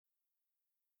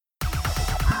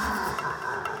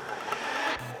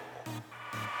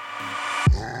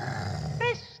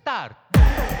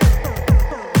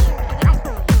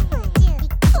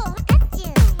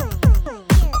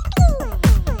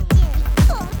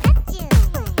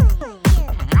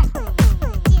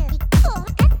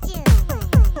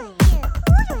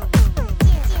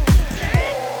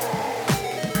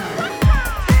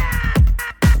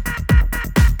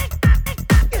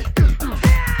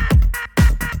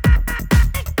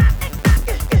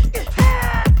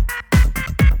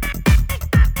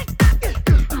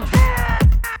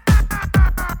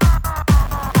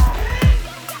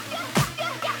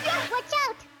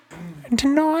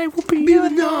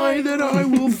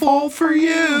fall for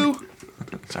you.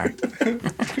 Sorry.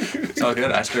 It's all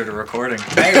good. I started recording.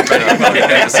 Hey, everybody. Welcome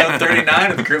to episode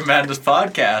 39 of the Group Madness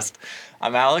podcast.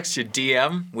 I'm Alex, your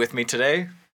DM. With me today,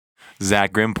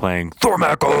 Zach Grimm playing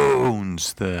Thormac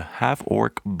Owens, the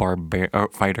half-orc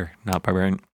fighter, not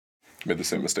barbarian. Made the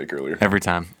same mistake earlier. Every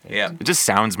time. yeah. It just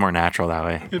sounds more natural that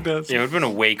way. It does. Yeah, it would have been a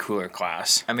way cooler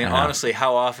class. I mean, I know. honestly,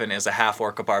 how often is a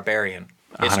half-orc a barbarian?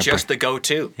 It's 100%. just the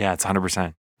go-to. Yeah, it's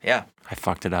 100%. Yeah. I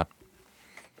fucked it up.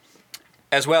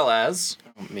 As well as...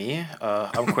 Me,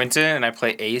 I'm Quentin, and I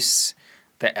play Ace,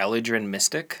 the Eladrin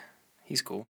Mystic. He's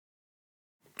cool.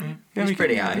 He's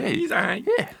pretty high. Yeah, He's alright.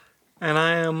 Yeah. And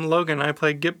I am Logan. I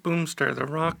play Gip Boomster, the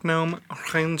Rock Gnome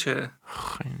Ranger.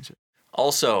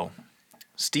 Also,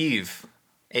 Steve,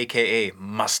 a.k.a.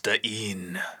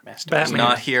 Musta'in, is Batman.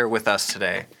 not here with us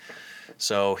today.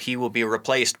 So he will be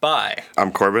replaced by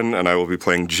I'm Corbin, and I will be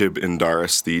playing Jib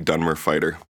Indaris, the Dunmer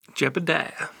fighter.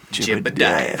 Jebediah.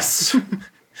 Jebediah.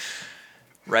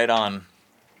 Right on.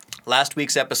 Last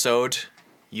week's episode,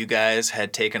 you guys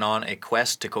had taken on a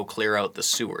quest to go clear out the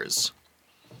sewers.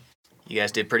 You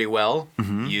guys did pretty well.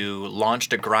 Mm-hmm. You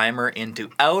launched a Grimer into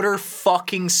outer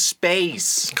fucking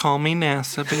space. Call me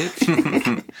NASA,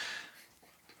 bitch.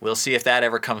 We'll see if that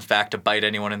ever comes back to bite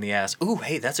anyone in the ass. Ooh,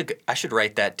 hey, that's a good... I should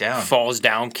write that down. Falls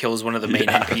down, kills one of the main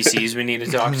NPCs we need to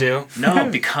talk to. No,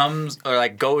 becomes... Or,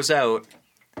 like, goes out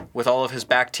with all of his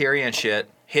bacteria and shit,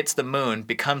 hits the moon,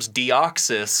 becomes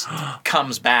Deoxys,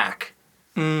 comes back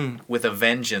with a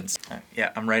vengeance.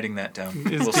 Yeah, I'm writing that down.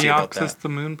 Is We'll see about Deoxys that. the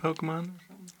moon Pokemon?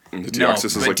 And the No, Deoxys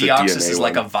is but like Deoxys the DNA is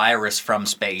like one. a virus from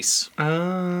space.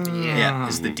 Yeah,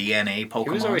 is the DNA Pokemon. He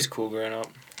was always cool growing up.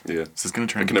 Yeah. Is this going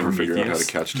to turn I can never figure out how to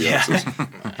catch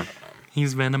Deoxys. Yeah.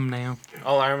 He's Venom now.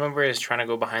 All I remember is trying to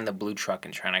go behind the blue truck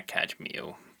and trying to catch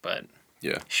Mew, but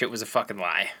Yeah. shit was a fucking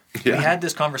lie. We had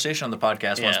this conversation on the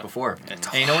podcast once Yeah. before. It's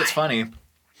a And you know what's lie. funny?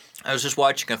 I was just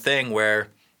watching a thing where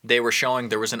they were showing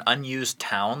there was an unused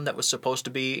town that was supposed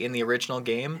to be in the original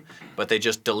game, but they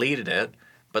just deleted it,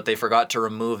 but they forgot to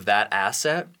remove that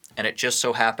asset, and it just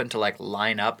so happened to like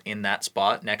line up in that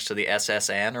spot next to the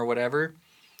SSN or whatever.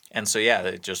 And so yeah,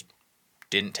 they just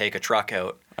didn't take a truck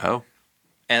out. Oh.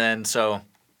 And then so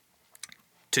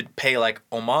to pay like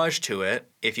homage to it,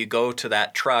 if you go to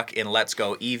that truck in Let's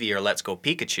Go Eevee or Let's Go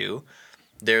Pikachu,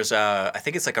 there's I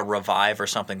think it's like a revive or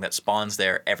something that spawns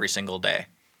there every single day.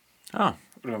 Oh.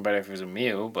 Would have been better if it was a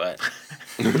Mew, but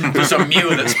There's a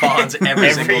Mew that spawns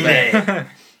every single day. That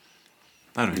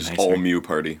would be Just nice. all Mew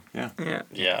party. Yeah. Yeah.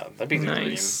 yeah, that'd be the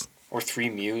Nice. dream. Or 3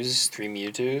 Mews, 3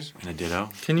 Mewtwo's. And a Ditto.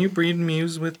 Can you breed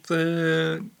Mews with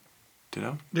the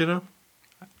Ditto? Ditto?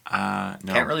 No.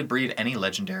 Can't really breed any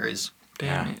legendaries.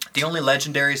 Damn Yeah. it. The only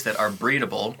legendaries that are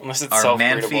breedable Unless it's are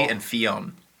self-breedable. Manphy and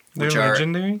Fion. They're Which are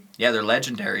legendary? yeah, they're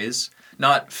legendaries.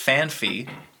 Not Fanphy,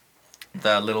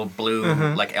 the little blue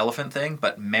like elephant thing,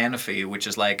 but Manaphy, which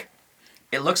is like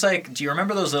it looks like. Do you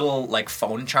remember those little like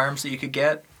phone charms that you could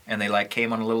get, and they like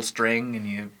came on a little string, and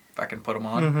you fucking put them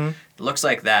on? It looks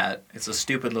like that. It's a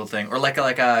stupid little thing, or like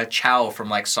a Chow from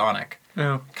like Sonic.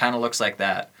 Oh. Kind of looks like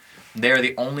that. They're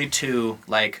the only two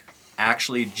like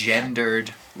actually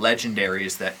gendered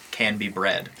legendaries that can be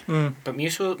bred. But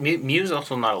Mew's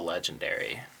also not a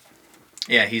legendary.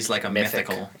 Yeah, he's like a Mythic.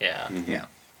 mythical. Yeah. Yeah,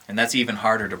 and that's even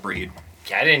harder to breed.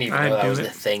 Yeah, I didn't even I'd know that do was it.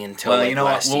 a thing until Well, like you know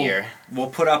what? last year.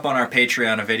 We'll put up on our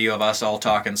Patreon a video of us all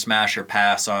talking Smash or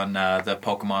Pass on the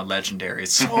Pokemon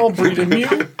legendaries. Oh, breed a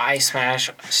Mew. I smash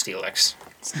Steelix.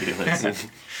 Steelix.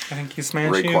 I think you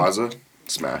smashed you. Rayquaza,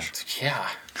 smash. Yeah.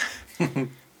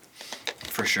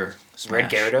 For sure. Red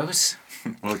Smash. Gyarados.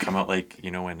 Will it come out like,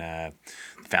 when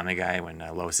Family Guy, when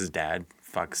Lois's dad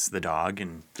fucks the dog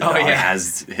and the Oh, dog yeah.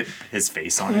 has his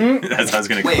face on it? That's how it's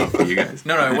going to come up for you guys.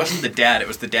 No, it wasn't the dad. It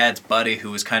was the dad's buddy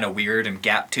who was kind of weird and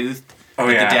gap-toothed. Oh,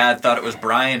 But yeah. the dad thought it was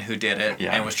Brian who did it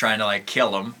Yeah. and was trying to like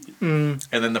kill him. And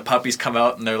then the puppies come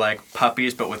out and they're like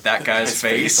puppies, but with that guy's His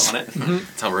face on it.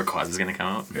 That's how Rayquaza's going to come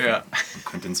out. Yeah.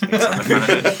 Quentin's face on the front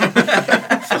of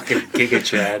it. Fucking Giga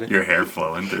Chad. Your hair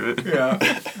flowing through it.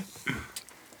 Yeah.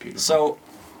 So,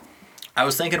 I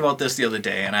was thinking about this the other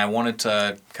day, and I wanted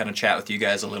to kind of chat with you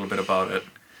guys a little bit about it.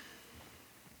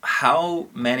 How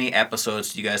many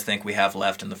episodes do you guys think we have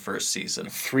left in the first season?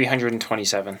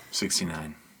 327.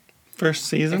 69. First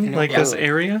season? Like Yeah. this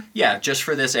area? Yeah, just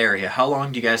for this area. How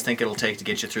long do you guys think it'll take to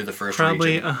get you through the first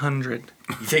Probably region? 100.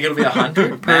 You think it'll be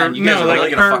 100? Man, you guys are really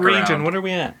gonna per fuck region. around. What are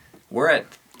we at? We're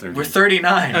 30.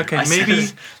 39. Okay, I said maybe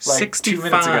it, like, 2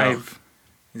 minutes ago. 65.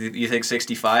 You think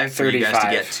 65 for you guys to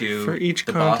 35. get to For each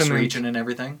the boss continent. region and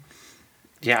everything?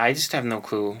 Yeah, I just have no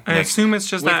clue. I assume it's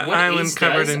just that What island Ace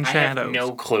covered does, in I shadows. have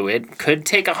no clue. It could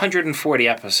take 140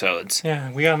 episodes.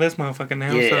 Yeah, we got this motherfucker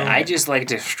now. Yeah, so I just like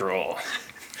to stroll.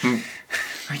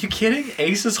 Are you kidding?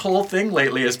 Ace's whole thing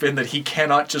lately has been that he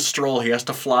cannot just stroll. He has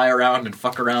to fly around and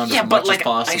fuck around Yeah, as but much like as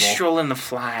possible. I stroll in the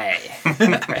fly.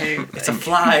 Right? It's a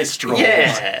fly stroll.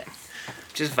 Yeah.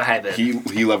 Just vibing. He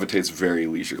levitates very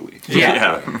leisurely.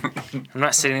 Yeah. I'm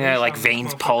not sitting there like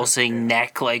veins pulsing,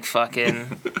 neck like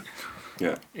fucking.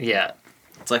 Yeah. Yeah.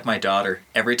 It's like my daughter.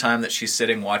 Every time that she's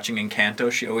sitting watching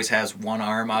Encanto, she always has one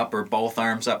arm up or both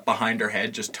arms up behind her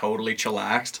head, just totally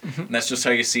chillaxed. And that's just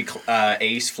how you see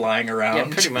Ace flying around. Yeah,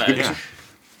 pretty much.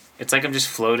 It's like I'm just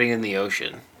floating in the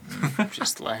ocean.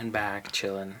 Just lying back,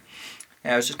 chilling.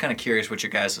 Yeah, I was just kind of curious what your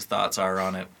guys' thoughts are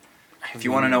on it. If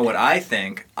you want to know what I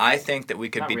think that we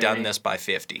could Not be really. done this by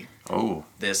 50. Oh.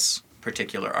 This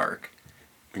particular arc.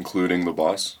 Including the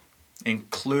boss.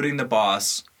 Including the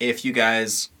boss, if you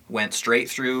guys went straight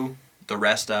through the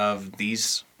rest of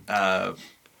these Do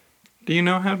you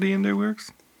know how D&D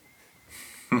works?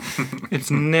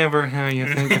 It's never how you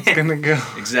think it's gonna go.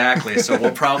 exactly, so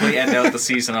we'll probably end out the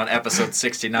season on episode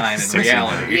 69 in 69.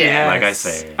 reality. Yeah. Like I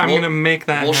say. I'm We'll- gonna make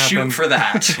that We'll happen. shoot for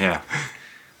that. Yeah.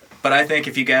 But I think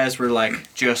if you guys were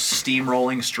like just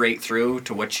steamrolling straight through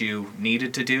to what you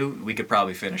needed to do, we could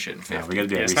probably finish it in 50. Yeah, we gotta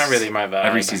do Yeah, every it's not really my vibe.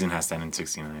 Every season has to end in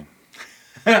 69.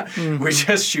 We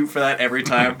just shoot for that every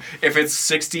time. If it's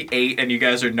 68 and you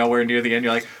guys are nowhere near the end,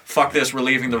 you're like, fuck this, we're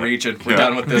leaving the region. We're Yeah.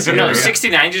 done with this. No, area."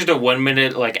 69 just a 1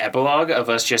 minute like epilogue of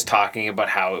us just talking about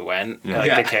how it went, Yeah. like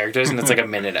Yeah. the characters, and it's like a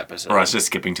minute episode. Or us just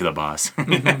skipping to the boss.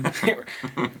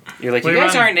 You're like, We you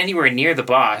guys run- aren't anywhere near the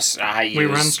boss. I We use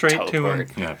run straight to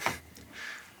teleport. him. yeah.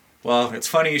 Well, it's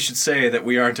funny you should say that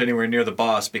we aren't anywhere near the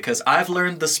boss because I've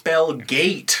learned the spell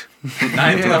Gate,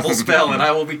 9th level spell, and I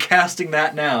will be casting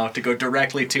that now to go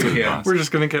directly to him. We're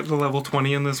just gonna get to level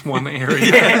 20 in this one area.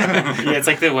 Yeah, it's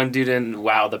like the one dude in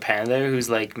WoW the Panda who's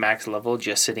like max level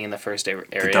just sitting in the first area.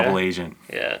 The double agent.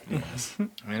 Yeah. I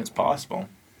mean, it's possible.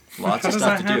 Lots How of does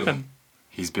stuff that to do. happen?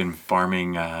 He's been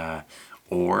farming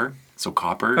ore, so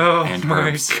copper Oh and my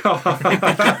herbs. god.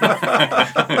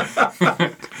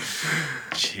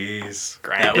 Jeez.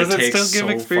 Grind. That would Does it take still give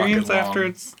so experience fucking after long.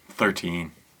 it's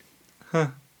 13.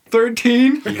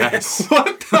 13? Yes.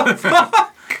 What the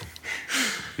fuck?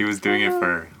 He was doing it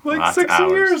for Like lots 6 of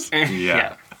hours. years?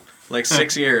 Yeah. Like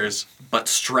 6 years, but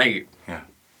straight. Yeah.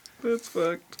 That's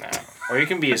fucked. Or you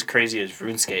can be as crazy as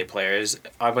RuneScape players.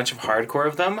 A bunch of hardcore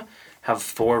of them have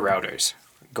 4 routers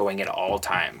going at all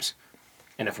times.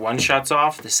 And if one shuts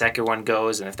off, the second one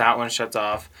goes. And if that one shuts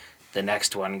off, the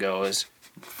next one goes.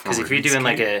 Because if you're doing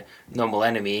like a normal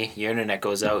enemy, your internet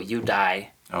goes out, you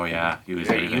die. Oh yeah. You lose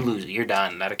You everything. lose it. You're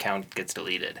done. That account gets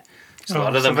deleted. So a Oh,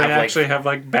 lot of them so they have actually like... have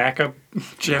like backup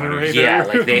generator. Yeah,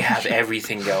 like they have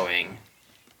everything going.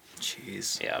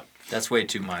 Jeez. Yeah. That's way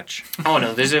too much. Oh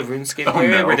no, there's a RuneScape Oh, player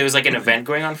no. where there was like an event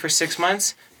going on for 6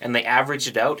 months, and they averaged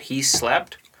it out. He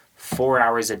slept 4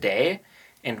 hours a day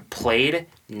and played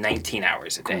 19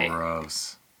 hours a day.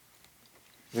 Gross.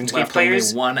 RuneScape Left players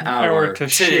only 1 Hour hour to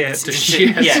shit. to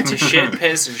shit. yeah, to shit,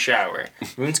 piss, and shower.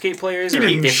 RuneScape players are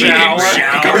didn't different.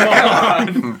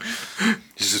 shower.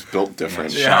 He's just built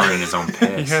different. Shower in his own He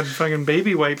piss. had fucking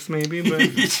baby wipes maybe, but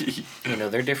You know,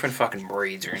 they're different fucking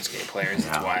breeds, RuneScape players. It's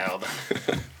Yeah. wild.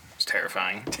 It's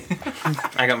terrifying.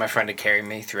 I got my friend to carry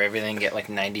me through everything, get like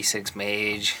 96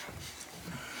 mage.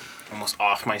 Almost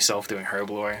off myself doing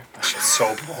herblore. That shit's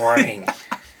so boring.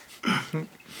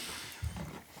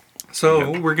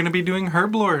 so we're gonna be doing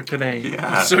Herblore today.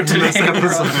 Yeah. So today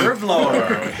we're on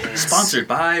Herblore, sponsored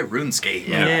by RuneScape.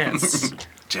 Yes.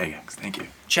 JX, thank you.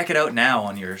 Check it out now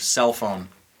on your cell phone.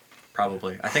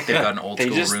 Probably. I think they've got an old They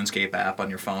school just- RuneScape app on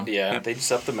your phone. Yeah, they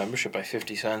just upped the membership by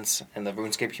 50 cents, and the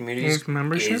RuneScape community There's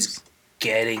memberships? is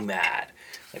getting mad.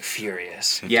 Like,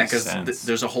 furious. Yeah, 50 because cents.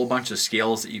 there's a whole bunch of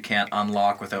skills that you can't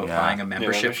unlock without Yeah. buying a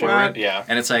membership for membership, it. yeah.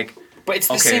 And it's like, But it's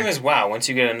the Okay. same as WoW. Once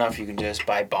you get enough, you can just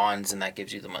buy bonds, and that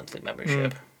gives you the monthly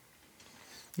membership.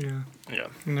 Yeah. Yeah.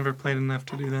 I never played enough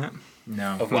to do that.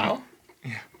 no. Of WoW?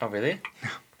 Yeah. Oh, really?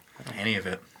 Any of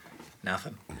it.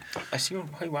 Nothing. I see you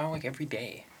play WoW like every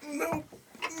day. Not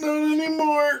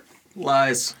anymore.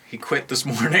 Lies. He quit this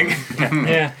morning.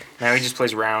 Yeah. Now he just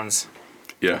plays rounds.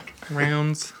 Yeah.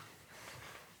 Rounds.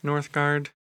 Northgard.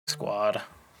 Squad.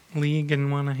 League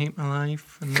and Wanna Hate My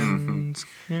Life. And then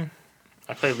yeah.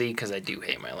 I play League because I do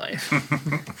hate my life.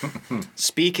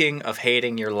 Speaking of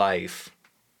hating your life,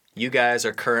 you guys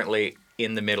are currently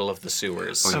in the middle of the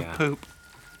sewers. Oh, Of yeah. poop.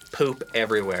 Poop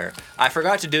everywhere. I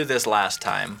forgot to do this last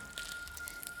time.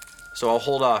 So I'll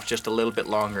hold off just a little bit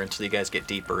longer until you guys get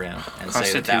deeper in and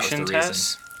say that that was the Constitution reason.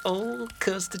 test? old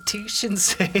Constitution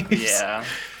saves. Yeah.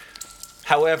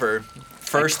 However,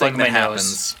 first plug thing that my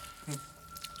nose. happens,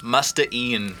 Musta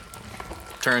Ian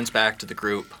turns back to the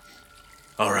group.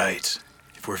 All right,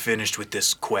 if we're finished with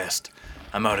this quest,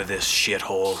 I'm out of this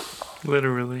shithole.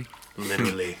 Literally.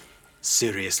 Literally.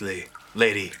 Seriously.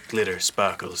 Lady Glitter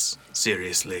Sparkles.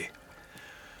 Seriously.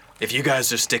 If you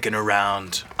guys are sticking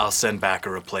around, I'll send back a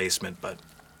replacement, but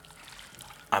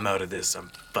I'm out of this.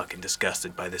 I'm fucking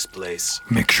disgusted by this place.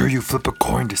 Make sure you flip a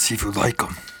coin to see if you like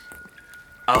them.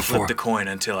 I'll flip the coin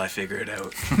until I figure it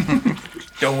out.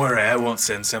 Don't worry, I won't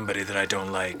send somebody that I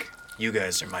don't like. You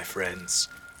guys are my friends.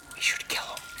 We should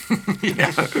kill him.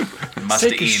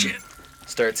 Musta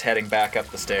starts heading back up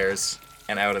the stairs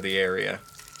and out of the area.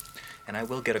 And I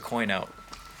will get a coin out.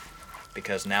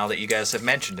 Because now that you guys have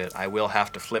mentioned it, I will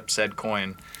have to flip said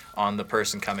coin on the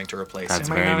person coming to replace That's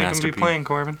him. Am I very not Master going to be P. playing,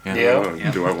 Corbin?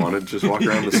 Yeah. Do I want to just walk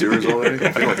around the sewers already?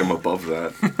 I feel like I'm above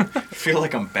that. I feel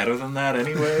like I'm better than that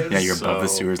anyways. Yeah, you're above the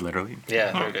so- sewers, literally.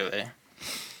 Yeah, literally.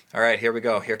 All right, here we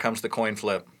go. Here comes the coin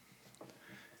flip.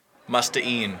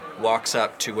 Musta'een walks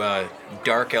up to a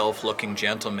dark elf-looking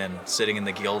gentleman sitting in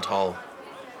the guild hall,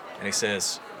 and he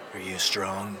says, "Are you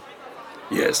strong?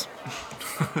 Yes.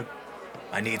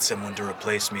 I need someone to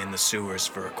replace me in the sewers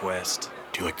for a quest.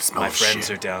 Do you like the smell My of friends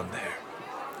shit? are down there.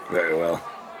 Very well.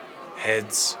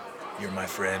 Heads, you're my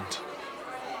friend.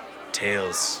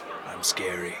 Tails, I'm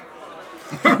scary.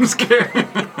 I'm scared.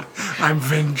 I'm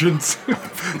vengeance.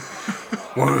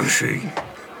 What is she?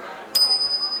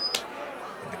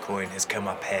 And the coin has come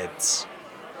up heads.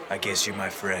 I guess you're my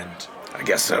friend." I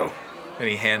guess so. And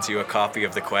he hands you a copy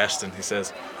of the quest, and he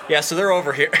says, "Yeah, so they're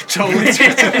over here." Totally.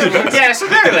 Yeah, so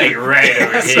they're like right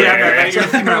over here.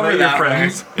 Now that you're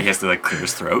friends. He has to like clear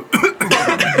his throat.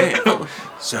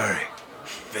 Sorry.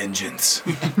 Vengeance.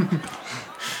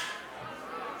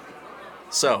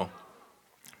 So,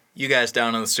 you guys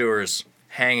down in the sewers,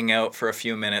 hanging out for a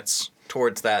few minutes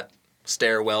towards that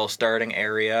stairwell starting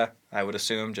area, I would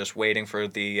assume, just waiting for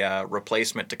the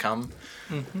replacement to come.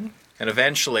 Mm-hmm. And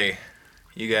eventually,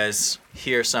 you guys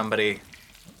hear somebody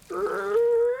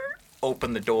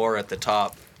open the door at the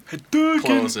top,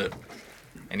 close it,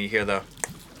 and you hear the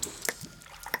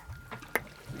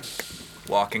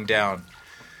walking down.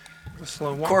 A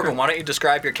slow walker. Corbin, why don't you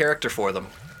describe your character for them?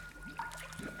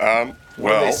 What do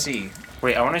Well, they see?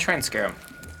 Wait, I want to try and scare him.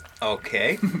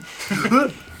 Okay.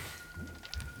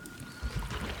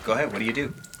 Go ahead, what do you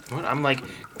do? What? I'm like,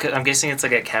 'cause I'm guessing it's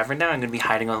like a cavern now. I'm gonna be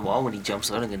hiding on the wall. When he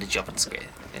jumps out, I'm gonna jump and scare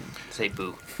and say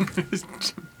boo.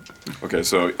 okay,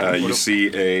 so you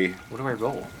see a... What do I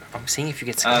roll? I'm seeing if you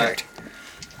get scared.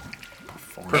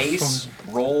 Ace,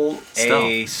 roll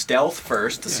a stealth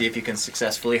first to see if you can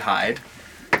successfully hide.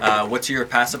 What's your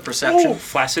passive perception?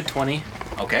 Flaccid 20.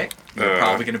 Okay, you're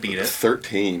probably going to beat it.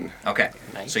 13. Okay,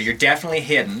 Nice. so you're definitely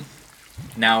hidden.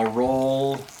 Now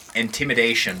roll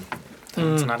intimidation.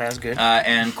 It's not as good.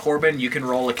 And Corbin, you can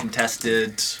roll a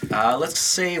contested, let's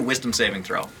say, wisdom saving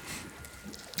throw.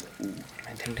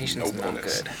 Intimidation's no not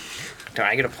bonus. good. No,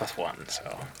 I get a +1,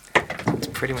 so it's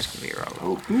pretty much gonna be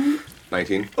irrelevant. Oh.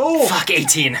 19. Oh, Fuck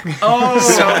 18. oh,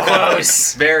 So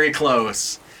close. very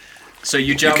close. So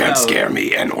you jump out.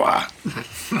 me, Enwa.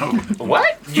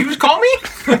 What? You just call me?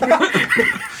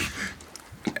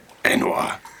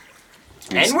 Enwa.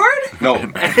 N-word? No,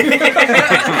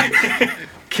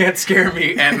 Can't scare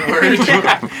me, N-word.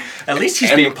 At least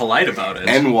he's being polite about it.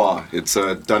 Enwa. It's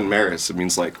Dunmaris. It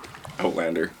means like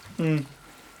Outlander. Yeah,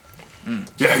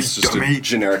 It's just a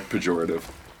generic pejorative.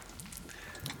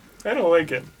 I don't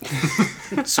like it.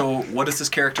 So what does this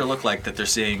character look like that they're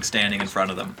seeing standing in front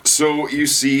of them? So you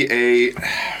see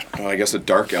I guess a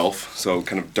dark elf. So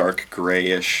kind of dark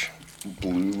grayish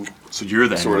blue So you're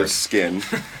the sort of N-word. skin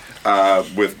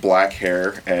with black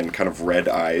hair and kind of red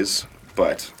eyes.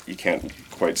 But you can't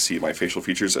quite see my facial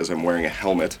features as I'm wearing a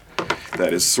helmet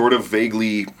that is sort of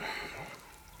vaguely...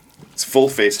 It's full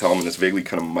face helmet. It's vaguely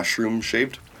kind of mushroom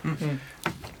shaped. Mm-hmm.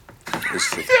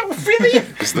 Really?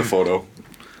 This is the photo.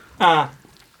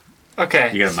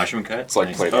 Okay. You got a mushroom cut? It's like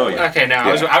Nice. played Oh, that way. yeah. Okay, now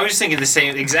Yeah. I was just thinking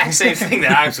the exact same thing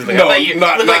that I was thinking. No, I thought you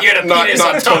not, looked like you had a penis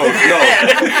not on top toad. of your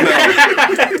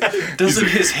head. Doesn't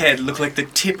his head look like the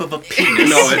tip of a penis?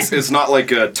 No, it's not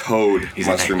like a toad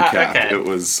mushroom cap. okay.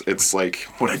 It's like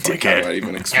What a fuck, How do I dickhead.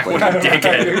 even explain it?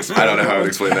 I don't know how to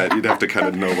explain that. You'd have to kind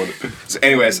of know what it. So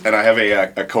anyways, and I have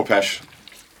a Kopesh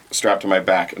strapped to my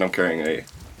back, and I'm carrying a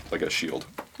shield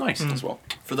Nice. as well.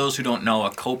 For those who don't know, a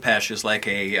khopesh is like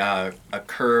a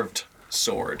curved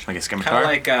sword. Like a Kind scimitar? of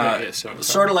like a scimitar.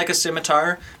 sort of like a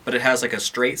scimitar, but it has like a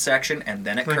straight section and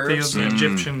then it Like curves. the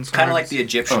Egyptians. Kind of like the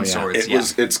Egyptian Oh, yeah.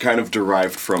 swords. It's kind of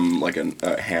derived from like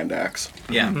a hand axe.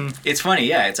 Yeah, it's funny.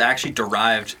 Yeah, it's actually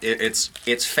derived.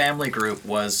 Its family group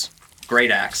was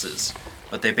great axes,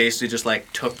 but they basically just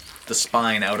like took the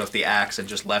spine out of the axe and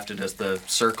just left it as the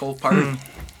circle part.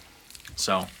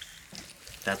 So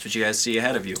that's what you guys see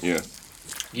ahead of you. Yeah. What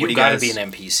do You you gotta guys- be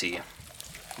an NPC.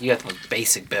 You got the most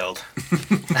basic build.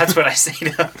 That's what I say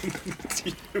to them.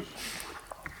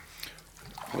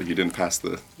 Well, you didn't pass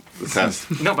the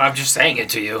test. No, but I'm just saying it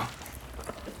to you.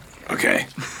 Okay.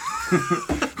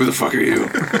 Who the fuck are you?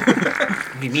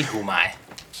 What do you mean, who am I?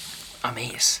 I'm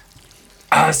Ace.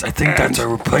 I think that's a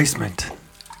replacement.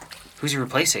 Who's you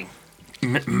replacing?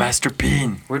 Master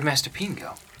Bean. Where'd Master Peen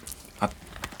go? Back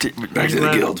to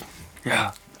the guild.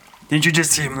 Yeah. Didn't you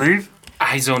just see him leave?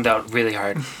 I zoned out really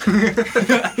hard.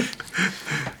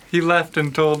 He left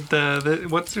and told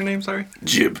what's their name? Sorry.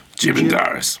 Jib and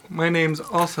Darius. My name's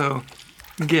also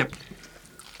Gip.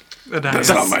 That's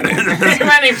not my name.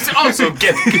 My name's also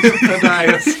Gip.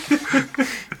 Adias.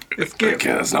 It's Gip.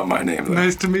 Okay, that's not my name, though.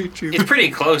 Nice to meet you. It's pretty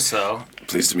close, though.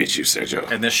 Pleased to meet you, Sergio.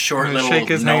 And this short I'm gonna little shake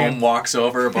his gnome hand. walks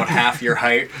over about half your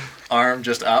height, arm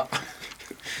just up.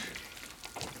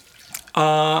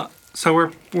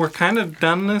 So we're kind of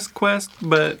done this quest,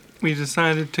 but we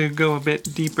decided to go a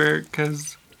bit deeper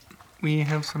because we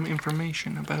have some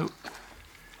information about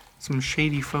some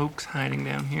shady folks hiding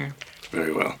down here.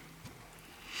 Very well.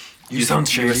 You sound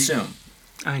You shady. assume.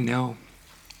 I know.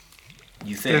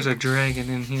 You think. There's a dragon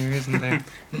in here, isn't there?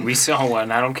 We saw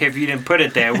one. I don't care if you didn't put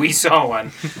it there. We saw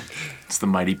one. It's the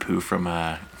Mighty Pooh from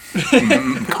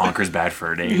Conker's Bad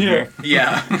Fur Day.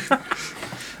 Yeah.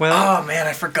 Well, Oh man,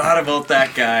 I forgot about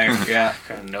that guy. Yeah.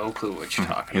 Got no clue what you're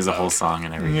talking He has a about. whole song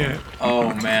and everything. yeah.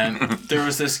 Oh man, there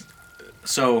was this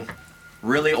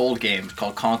really old game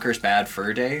called Conker's Bad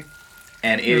Fur Day,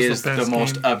 and it It was is the the, best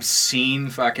most game. obscene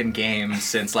fucking game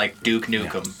since like Duke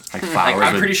Nukem. Like Like, flowers.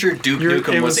 I'm with- pretty sure Duke It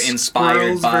Nukem was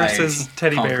inspired squirrels by versus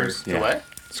teddy Conker. bears. The Yeah. what?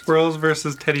 Squirrels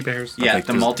versus teddy bears. Yeah, like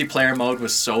the this- multiplayer mode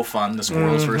was so fun. The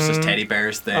squirrels versus teddy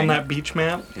bears thing. On that beach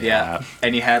map. Yeah,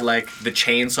 and you had like the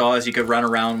chainsaws you could run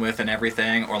around with and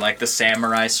everything, or like the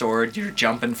samurai sword. You're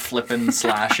jumping, flipping,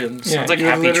 slashing. Yeah, Sounds like you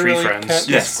would Happy Tree literally Friends. catch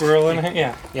a Yes. squirrel in a yeah.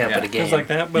 Yeah, Yeah. but a It game. was like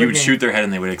that, but You a would game. shoot their head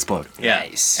and they would explode. Yeah,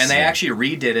 Nice. and they actually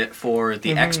redid it for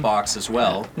the Xbox as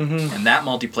well, and that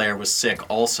multiplayer was sick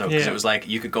also because Yeah. it was like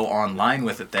you could go online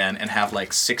with it then and have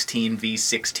like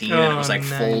 16v16, and it Oh, was like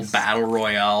full nice. battle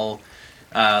royale,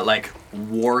 like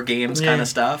war games kind Yeah. of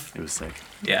stuff. It was sick.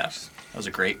 Yeah, that was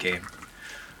a great game.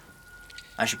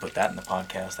 I should put that in the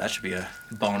podcast. That should be a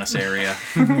bonus area.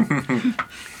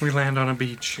 We land on a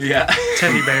beach. Yeah,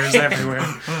 Teddy bears everywhere.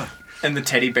 and the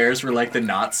teddy bears were like the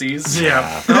Nazis.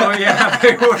 Yeah. Oh yeah,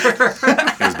 they were.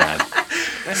 It was bad.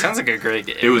 That sounds like a great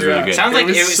game. It was really good. Sounds like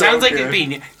was it so sounds like good. there'd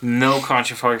be no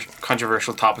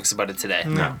controversial topics about it today.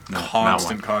 No, not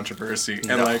Constant one. controversy, and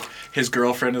No. like his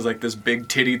girlfriend is like this big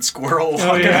tittied squirrel.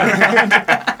 Oh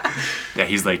yeah. Yeah,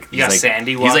 he's like You got like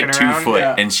Sandy he's walking like 2 around? foot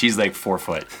Yeah. and she's like 4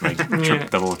 foot, like Yeah.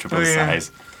 double, triple Oh, his yeah.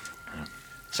 size.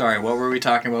 Sorry, what were we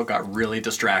talking about? Got really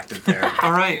distracted there.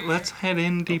 All right, let's head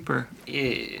in deeper.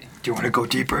 Yeah. Do you want to go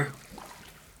deeper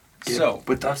So,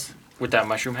 with us? With that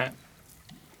mushroom hat.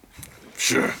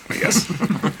 Sure, I guess.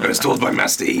 I was told by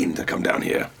Master Ian to come down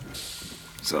here.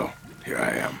 So, here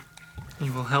I am.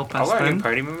 You will help All us our new then.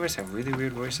 party members have really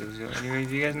weird voices. Anyway,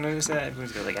 have you guys noticed that?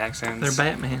 Everyone's got like accents. They're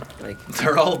Batman. Like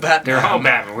they're all Batman. they're all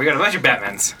Batman. We got a bunch of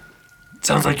Batmans.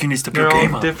 Sounds like you need to step They're your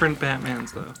game all up. different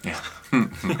Batmans though. Yeah.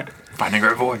 Finding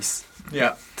our voice.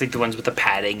 Yeah. It's like the ones with the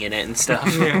padding in it and stuff.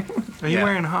 Yeah. Are you Yeah.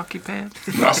 wearing hockey pads?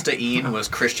 Busta Ian was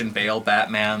Christian Bale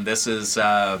Batman. This is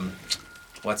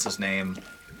what's his name?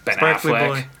 Ben Sparkly Affleck.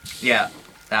 boy. Yeah,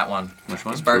 that one. Which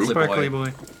one? Sparkly Sparkly boy.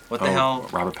 boy. What the hell?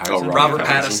 Robert Pattinson. Oh, Robert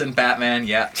Pattinson. Pattinson Batman.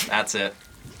 Yeah, that's it.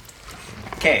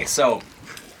 Okay, so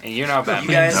And you're not Batman.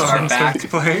 you guys No are one back. starts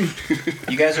playing.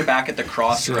 You guys are back at the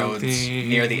crossroads Something.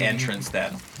 near the entrance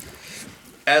then.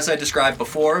 As I described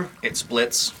before, it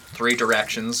splits 3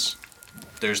 directions.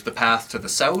 There's the path to the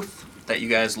south that you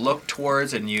guys looked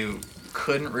towards and you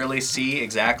couldn't really see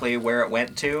exactly where it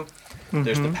went to.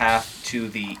 There's the path to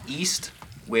the east,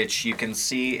 which you can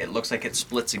see it looks like it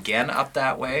splits again up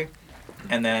that way.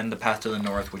 And then the path to the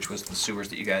north, which was the sewers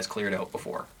that you guys cleared out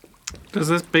before. Does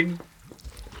this big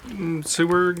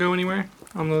sewer go anywhere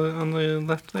on the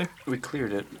left there? We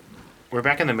cleared it. We're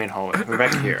back in the main hallway. We're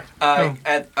back here. Oh.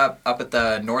 Up at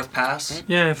the north pass,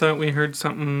 Yeah, I thought we heard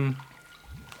something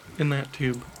in that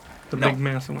tube. The No. big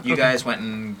massive one. you Okay. guys went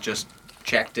and just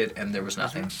checked it and there was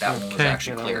nothing. That one was Okay.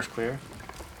 actually Yeah, that clear. was clear.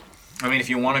 I mean, if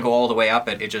you want to go all the way up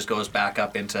it just goes back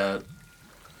up into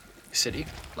City.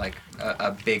 like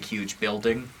a big, huge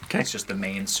building. Okay. It's just the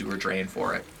main sewer drain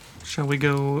for it. Shall we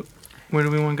go? Where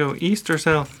do we want to go? East or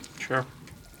south? Sure.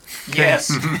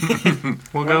 Yes.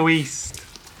 We'll go east.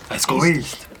 Let's go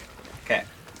east. Okay.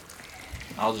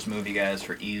 I'll just move you guys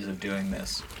for ease of doing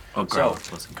this. Oh, So-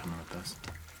 Growlithe wasn't coming with us.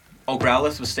 Oh,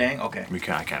 Growlithe was staying? Okay.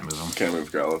 I can't move him. Can't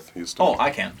move Growlithe. He's still. Oh, I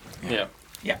can. Yeah.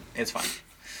 Yeah, it's fine.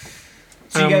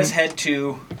 So you guys head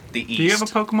to the east. Do you have a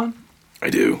Pokemon? I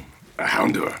do. A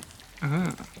Houndour.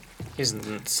 He's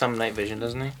some night vision,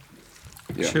 doesn't he?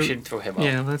 Yeah. Should- We should throw him up.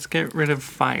 Yeah, let's get rid of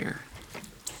fire.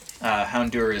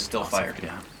 Houndour is still fire.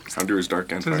 Yeah. Houndour is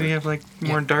dark and Does fire. he have like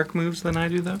more dark moves than I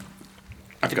do though?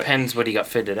 Depends what he got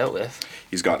fitted out with.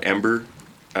 He's got Ember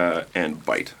and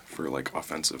Bite for like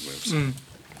offensive moves.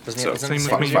 Doesn't So he? same with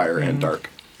fi- me. fire and dark.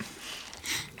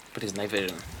 But he's night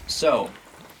vision. So,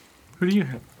 Who do you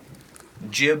have?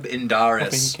 Jib I think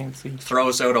Indaris you can't see.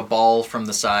 throws out a ball from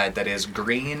the side that is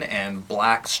green and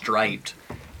black striped,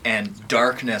 and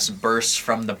darkness bursts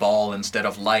from the ball instead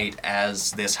of light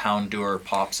as this Houndour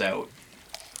pops out.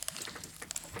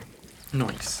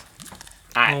 Nice.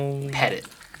 I Oh. pet it.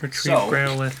 Retrieve So-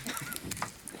 Growlithe.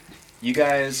 You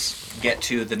guys get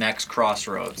to the next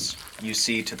crossroads. You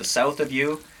see to the south of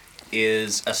you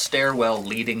is a stairwell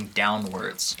leading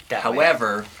downwards. That way.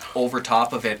 However, over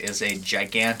top of it is a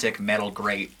gigantic metal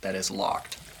grate that is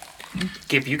locked.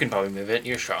 Gip, you can probably move it.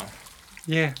 You're strong.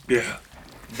 Yeah. Yeah.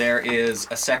 There is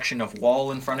a section of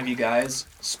wall in front of you guys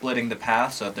splitting the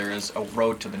path, so there is a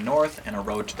road to the north and a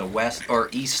road to the west, or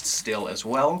east still as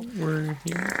well. We're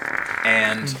here.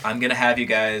 And I'm going to have you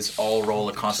guys all roll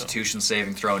a constitution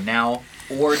saving throw now,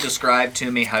 or describe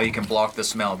to me how you can block the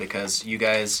smell, because you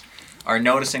guys are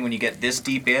noticing when you get this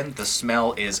deep in, the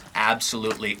smell is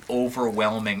absolutely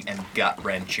overwhelming and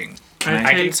gut-wrenching.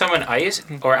 I can summon ice,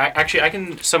 or actually I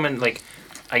can summon like,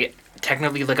 I get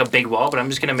technically like a big wall, but I'm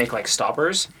just gonna make like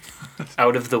stoppers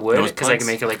out of the wood Nose because I plugs?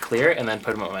 can make it like clear and then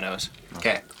put them up my nose.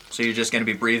 Okay, so you're just going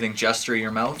to be breathing just through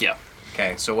your mouth? Yeah.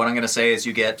 Okay, so what I'm going to say is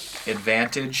you get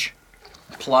advantage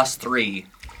 +3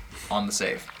 on the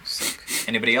save.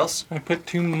 Anybody else? I put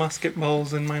 2 musket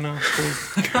balls in my nostrils.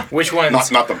 Which ones?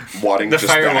 Not the wadding, the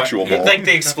just fire the actual one, ball. like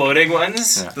the exploding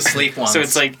ones. Yeah. The sleep ones. So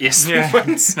it's like yes, Yeah.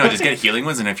 ones. No, just get healing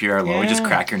ones, and if you are low, just Yeah.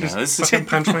 crack your nose. Fucking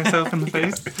punch myself in the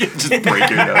face. just break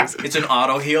your nose. It's an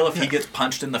auto heal. If he gets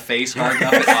punched in the face hard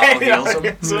enough, it auto heals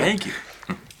him. Thank you.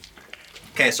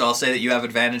 Okay, so I'll say that you have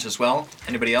advantage as well.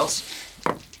 Anybody else?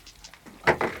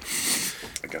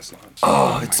 I guess not.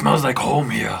 Oh, it smells like home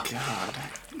here. God.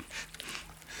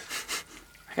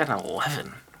 I got an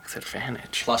 11 with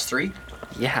advantage. +3.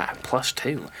 Yeah,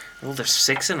 +2. Well, there's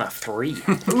 6 and a 3.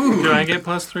 Do I get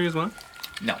 +3 as well?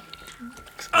 No.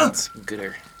 That's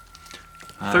gooder.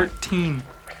 13.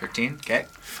 13. Okay.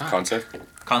 Concept?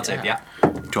 Con save, yeah. Do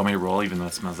you want me to roll even though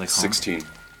it smells like home? 16.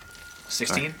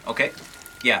 16. Okay.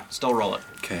 Yeah, still roll it.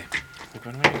 Okay.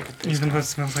 When am I gonna get this? Even though it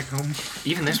smells like home.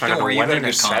 Even this one, Don't I got worry, a you 1 got a and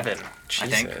a good con, 7. I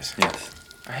think. Jesus. Yes.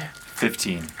 I-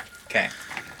 15. Okay.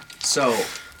 So,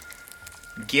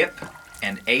 Gip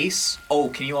and Ace. Oh,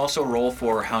 can you also roll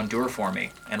for Houndour for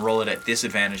me? And roll it at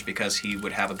disadvantage because he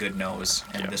would have a good nose.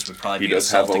 And this would probably He be does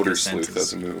have assaulting Odor his Sleuth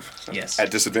senses. as a move. So. Yes.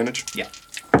 At disadvantage? Yeah.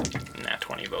 Nah,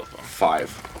 20 both of them.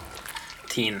 5.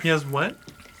 Teen. He has what?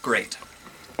 Great.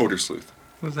 Odor Sleuth.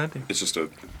 What does that do? It's just a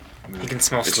You can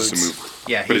smell it's just a sleuths. move.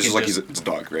 Yeah, But he it's just can like just- it's a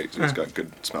dog, right? So he's got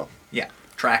good smell. Yeah.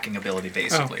 Tracking ability,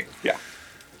 basically. Yeah.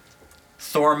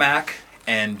 Thormac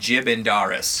and Jib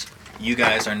Indaris. You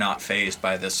guys are not phased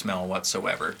by this smell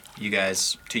whatsoever. You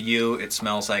guys, to you, it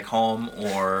smells like home,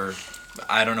 or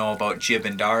I don't know about Jib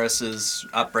Indaris's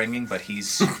upbringing, but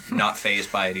he's not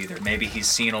phased by it either. Maybe he's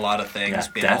seen a lot of things, Yeah,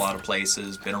 been in death. a lot of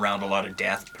places, been around a lot of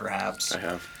death, perhaps. I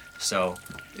have. So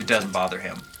it doesn't bother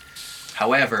him.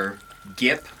 However,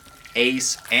 Gip,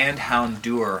 Ace, and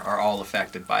Houndour are all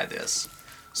affected by this.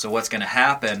 So what's going to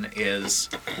happen is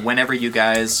whenever you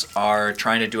guys are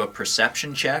trying to do a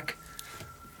perception check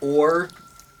or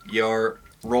you're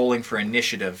rolling for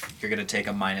initiative, you're going to take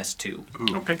a -2.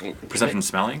 Okay. Perception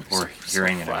smelling or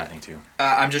hearing and flat. everything too?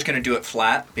 I'm just going to do it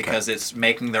flat because it's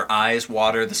making their eyes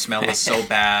water. The smell is so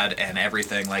bad and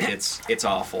everything. Like it's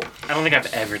awful. I don't think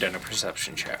I've ever done a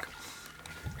perception check.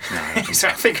 So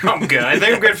I think I'm good. I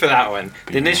think I'm good for that one.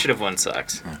 The initiative one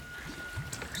sucks.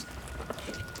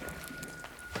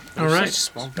 All There's right. such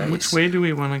small dice. Which way do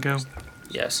we want to go?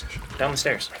 Yes. Down the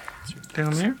stairs.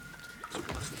 Down there?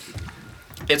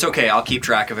 It's okay. I'll keep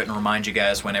track of it and remind you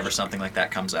guys whenever something like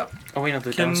that comes up. Oh wait, no,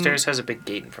 the Can- downstairs has a big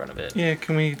gate in front of it. Yeah,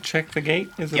 can we check the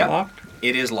gate? Is it Yep. locked?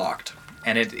 It is locked.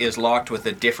 and it is locked with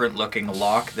a different looking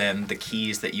lock than the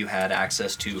keys that you had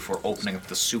access to for opening up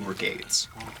the sewer gates.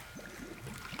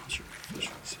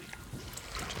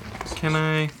 Can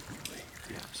I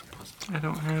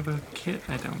don't have a kit,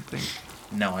 I don't think.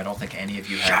 No, I don't think any of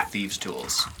you have thieves'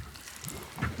 tools.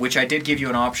 Which I did give you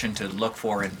an option to look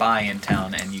for and buy in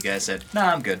town, and you guys said,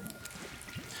 nah, I'm good.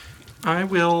 I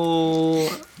will...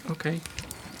 Okay.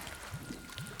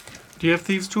 Do you have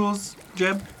thieves' tools,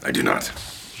 Jeb? I do not.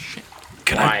 Shit.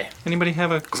 Why? Anybody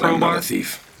have a 'Cause I'm not crowbar? a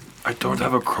thief. I don't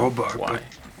have a crowbar. Why?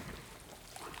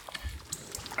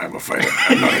 I'm a fighter.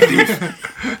 I'm not a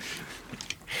thief.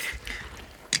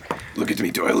 Look at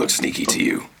me. Do I look sneaky to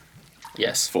you?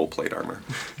 Yes. Full plate armor.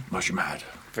 Much mad.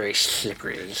 Very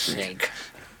slippery snake.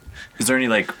 Is there any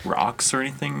like rocks or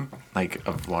anything like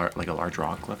like a large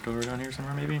rock left over down here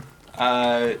somewhere maybe?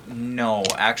 No.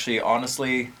 Actually,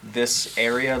 honestly, this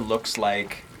area looks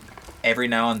like every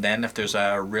now and then if there's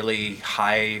a really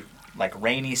high, like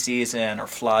rainy season or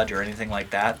flood or anything like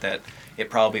that, that it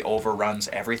probably overruns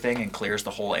everything and clears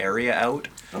the whole area out.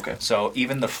 Okay. So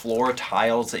even the floor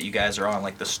tiles that you guys are on,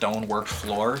 like the stonework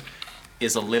floor,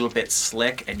 is a little bit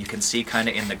slick, and you can see kind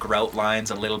of in the grout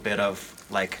lines a little bit of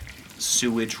like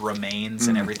sewage remains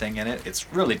and everything in it.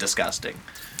 It's really disgusting.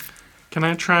 Can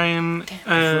I try and... If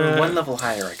we were one level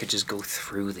higher, I could just go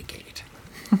through the gate.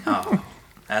 Oh,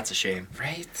 that's a shame.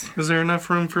 Right? Is there enough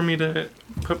room for me to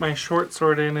put my short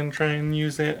sword in and try and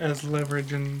use it as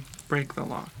leverage and break the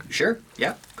lock? Sure.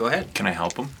 Yeah. Go ahead. Can I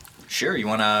help him? Sure. Do you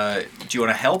wanna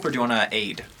help or do you wanna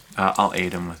aid? I'll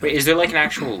aid him with Wait, it. is there like an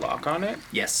actual lock on it?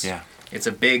 Yes. Yeah. It's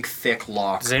a big, thick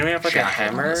lock. Does anyone have like a shackled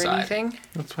on hammer the or side. anything?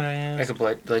 That's why I Like asked. a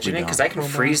bludgeon We it? Because I can don't.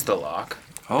 freeze the lock.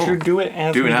 Oh. Sure, do it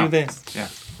as Do it we now. do this. Yeah.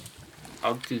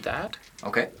 I'll do that.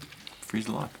 Okay. Freeze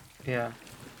the lock. Yeah.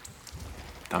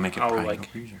 That'll make it I'll, probably like- no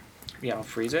freezer. Yeah, I'll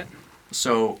freeze it.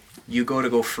 So you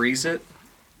go freeze it,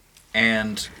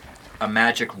 and a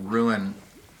magic ruin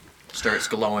starts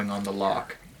glowing on the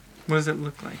lock. What does it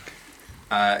look like?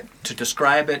 To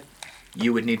describe it,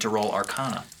 you would need to roll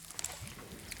Arcana.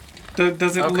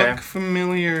 Does it Okay. look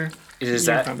familiar? Is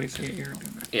You that? probably see it. You're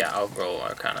doing it. Yeah, I'll roll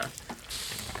Arcana.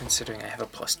 Considering I have a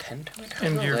plus 10 to it.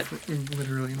 And I'll you're let-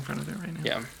 literally in front of it right now.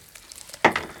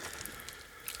 Yeah.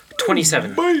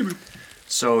 27. Baby.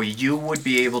 So you would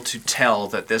be able to tell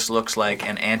that this looks like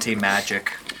an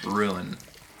anti-magic ruin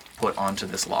put onto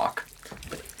this lock.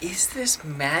 Is this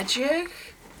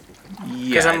magic? Yeah,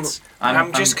 Because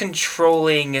I'm just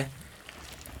controlling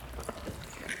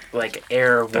like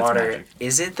air, That's water. magic.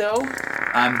 Is it though?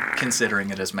 I'm considering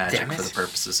it as magic Damn for it. the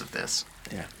purposes of this.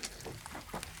 Yeah.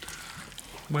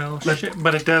 Well, shit,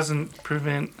 but it doesn't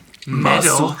prevent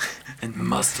Muscle metal and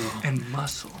muscle. and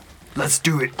muscle. Let's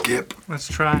do it, Gip. Let's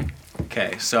try.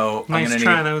 Okay, so Nice I'm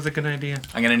try. gonna That was a good idea.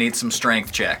 need some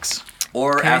strength checks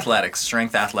or Okay. athletics.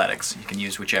 Strength, athletics. You can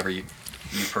use whichever you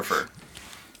prefer.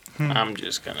 I'm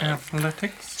just gonna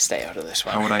Athletics. stay out of this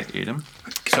one. How would I aid him?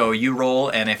 So you roll,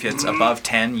 and if it's above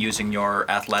 10 using your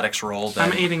athletics roll,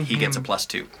 then I'm aiding he gets a him.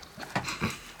 +2.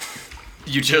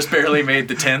 You just barely made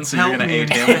the 10, so Help you're gonna me aid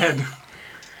him. instead.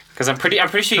 Because I'm pretty sure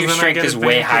 'Cause your then I strength get is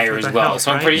way advantage higher with as the well. health,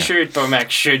 So I'm right? pretty Yeah. sure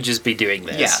Thormac should just be doing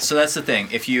this. Yeah, so that's the thing.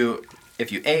 If you aid,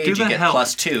 Do you the get help.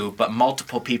 +2, but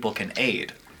multiple people can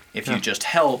aid. If you just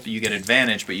help, you get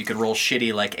advantage, but you could roll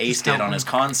shitty like Ace Just did help on me. his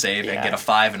con save and Yeah. get a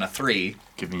 5 and a 3.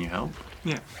 Giving you help?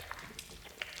 Yeah.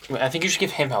 I think you should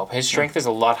give him help. His strength is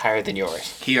a lot higher than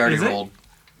yours. He already Is it? rolled.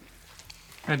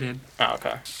 I did. Oh, okay.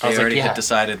 I They was already like, had yeah.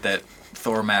 decided that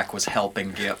Thormac was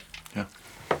helping Gip. Yeah.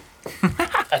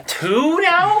 A 2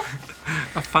 now?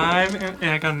 A 5 and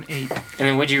I got an 8. And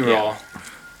then what'd you Yeah. roll?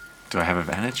 Do I have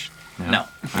advantage? No,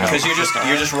 because you're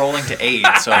just rolling to aid.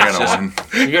 So I it's got a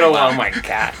just, 1. You got a oh my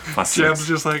god. Plus Jeb's 6.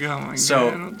 just like, oh my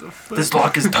So, god. What the fuck? This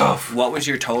lock is tough. What was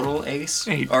your total, Ace?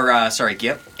 8. Or sorry,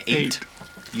 Gip. 8. 8.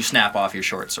 You snap off your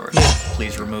short sword.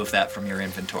 Please remove that from your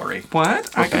inventory. What?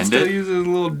 I can Bend still it? use a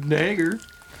little dagger.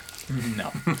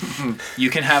 No. You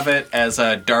can have it as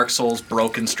a Dark Souls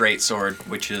broken straight sword,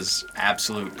 which is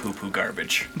absolute poo-poo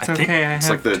garbage. It's I think okay, I It's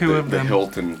have like the, 2 the, of the them.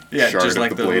 hilt and Yeah, shard just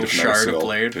like of the the blade little of shard of Narsil.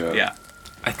 blade. Yeah.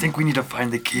 I think we need to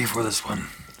find the key for this one.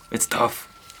 It's tough.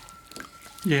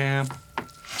 Yeah.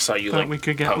 So you Thought like we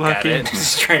could get poke lucky. at it,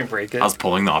 just try and break it. I was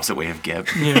pulling the opposite way of Gip.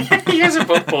 Yeah. You guys are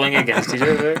both pulling against each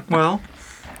other. Well,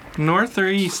 north or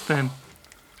east then?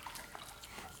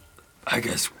 I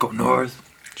guess go north.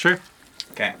 Sure.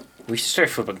 Okay. We should start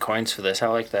flipping coins for this. I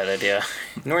like that idea.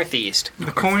 Northeast.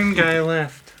 The coin guy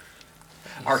left.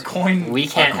 Our coin. We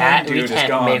can't we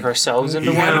can't make ourselves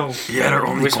into one. No. He had our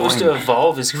only We're coin. supposed to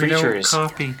evolve as We don't creatures.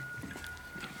 What copy.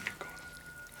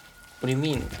 do you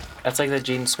mean? That's like that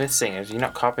Jaden Smith thing. If you're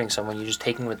not copying someone, you're just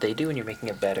taking what they do and you're making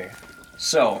it better.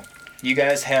 So, you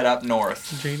guys head up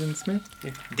north. Jaden Smith.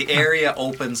 The area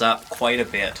opens up quite a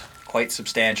bit, quite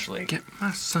substantially. Get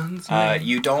my son's name.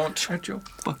 You don't At your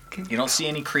fucking. You don't see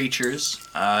any creatures.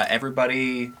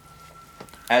 Everybody,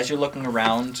 as you're looking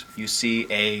around, you see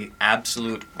a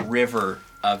absolute river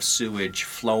of sewage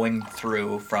flowing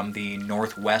through from the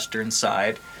northwestern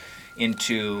side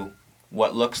into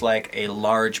what looks like a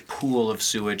large pool of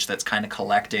sewage that's kind of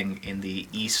collecting in the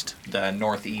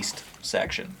northeast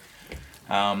section.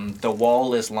 The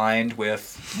wall is lined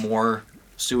with more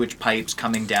sewage pipes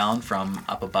coming down from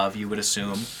up above, you would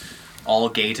assume. All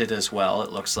gated as well,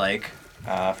 it looks like.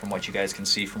 From what you guys can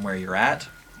see from where you're at.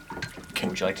 What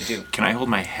would you like to do? Can I hold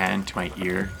my hand to my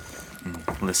ear and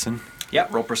listen? Yeah,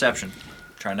 roll perception.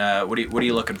 Trying to. What are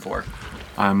you looking for?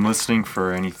 I'm listening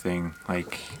for anything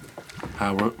like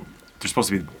they're supposed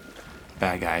to be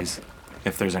bad guys.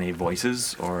 If there's any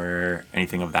voices or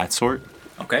anything of that sort.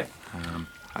 Okay.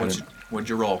 I What'd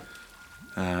you roll?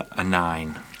 A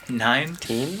 9. 9.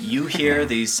 You hear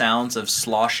these sounds of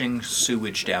sloshing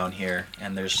sewage down here,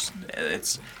 and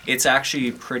it's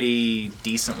actually pretty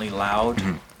decently loud.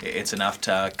 Mm-hmm. It's enough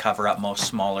to cover up most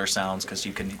smaller sounds because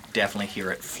you can definitely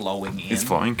hear it flowing in. It's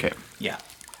flowing? Okay. Yeah.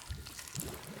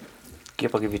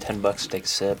 Gip, I'll give you $10 to take a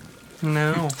sip.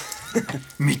 No.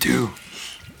 Me too.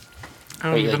 I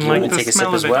don't Wait, even you like wanna the take a sip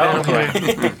smell as of it well? down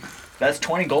here. That's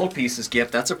 20 gold pieces, Gip.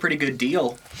 That's a pretty good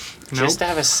deal. Just to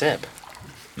have a sip.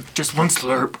 Just one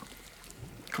slurp.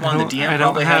 Come on, the I DM don't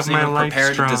probably have hasn't my even life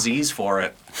prepared straw. a disease for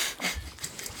it.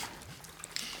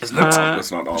 That's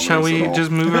not ominous Shall we at all.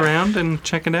 just move around and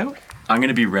check it out? I'm going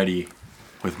to be ready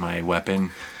with my weapon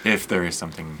if there is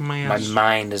something. My My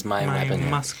mind is my my weapon.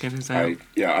 musket is out. I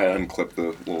unclip the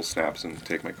little snaps and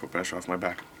take my kopesh off my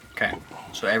back. Okay.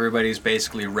 So everybody's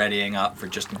basically readying up for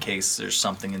just in case there's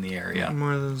something in the area.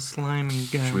 More of those slimy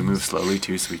guys. Should we move slowly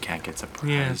too so we can't get surprised?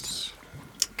 Yes.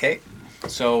 Okay.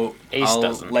 So Ace I'll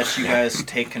doesn't. let you guys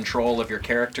take control of your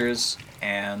characters,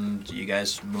 and you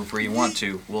guys move where you want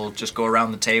to. We'll just go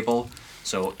around the table.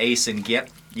 So Ace and Gip,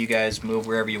 you guys move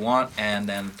wherever you want, and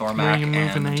then Where are Thormac you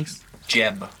moving, and Ace?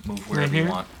 Jeb move Right wherever you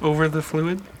here? want. Over the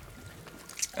fluid?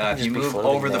 If just you be move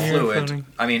floating over the there. Yeah, fluid, floating.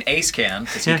 I mean Ace can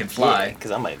because Yeah. he can fly, Because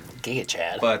I'm a Giga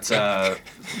Chad. but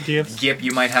Do you have... Gip,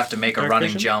 you might have to make a Dark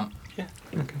running vision? jump.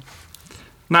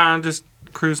 Nah, I'm just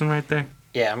cruising right there.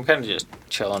 Yeah, I'm kind of just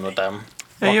chilling with them.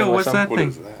 Hey, yo, Walking with what's them. that What thing?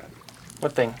 is that?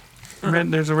 What thing? Red.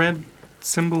 There's a red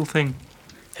symbol thing.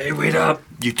 Hey, wait up,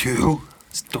 you two.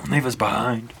 Don't leave us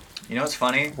behind. You know what's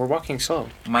funny? We're walking slow.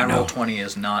 My know. roll 20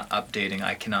 is not updating.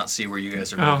 I cannot see where you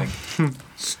guys are Oh. moving.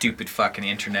 Stupid fucking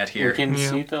internet You here. can Yeah.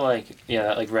 see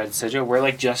that red sigil. We're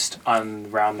like just on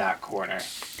around that corner.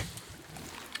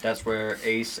 That's where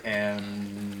Ace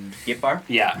and Gip are.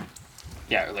 Yeah.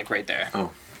 Yeah, like right there.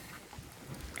 Oh.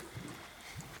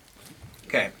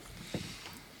 Okay.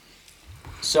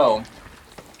 So,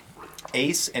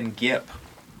 Ace and Gip,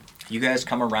 you guys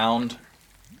come around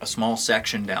a small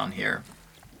section down here,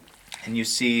 and you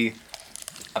see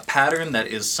a pattern that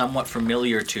is somewhat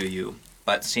familiar to you,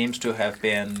 but seems to have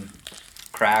been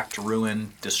cracked,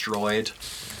 ruined, destroyed.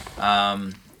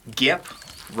 Gip,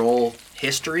 roll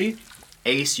history.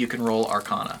 Ace, you can roll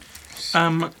arcana.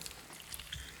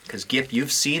 Because Gip,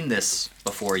 you've seen this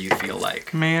before, you feel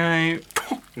like. May I...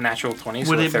 Natural 20, so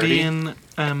Would a it 30. be in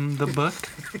the book?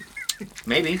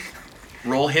 Maybe.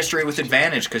 Roll history with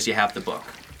advantage because you have the book.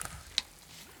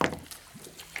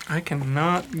 I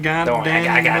cannot Don't goddamn... worry,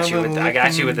 I got you with- I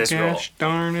got you with this roll. Gosh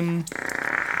darn.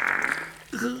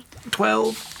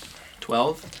 12.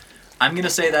 12. I'm going to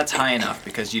say that's high enough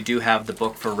because you do have the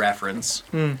book for reference.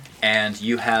 And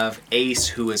you have Ace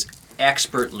who is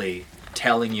expertly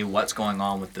telling you what's going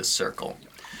on with this circle.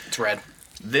 It's red.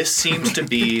 This seems to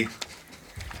be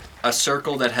a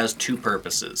circle that has two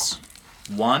purposes.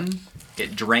 One,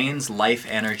 it drains life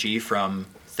energy from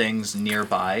things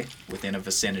nearby within a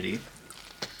vicinity.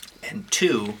 And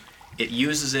two, it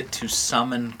uses it to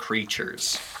summon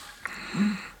creatures.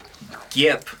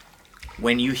 Gip,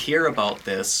 when you hear about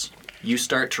this, you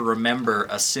start to remember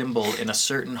a symbol in a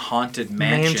certain haunted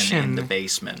mansion in the Mansion.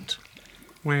 basement.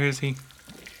 Where is he?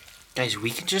 Guys, we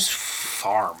can just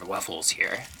farm levels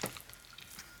here.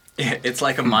 It's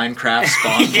like a Minecraft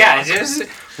spawn block. Yeah,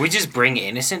 we just bring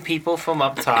innocent people from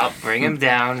up top, bring them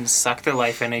down, suck their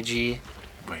life energy.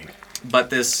 Wait. But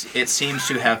this, it seems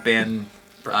to have been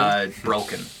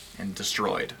broken and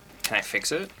destroyed. Can I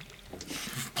fix it?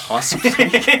 Possibly.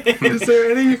 Is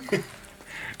there any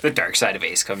The dark side of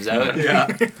Ace comes out. Yeah.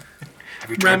 Have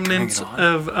you tried turning remnants it on?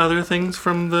 of other things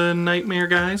from the nightmare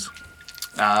guys?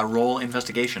 Roll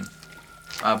investigation.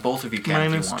 Both of you can if you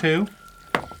Minus want. 2.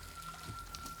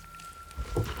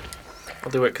 I'll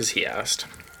do it because he asked.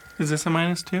 Is this a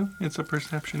 -2? It's a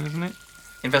perception, isn't it?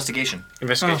 Investigation.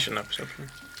 Investigation, not perception.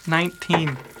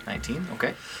 19. 19.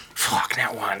 Okay. Fuck,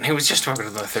 that one. It was just over to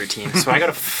the 13. So I got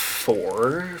a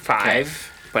 4,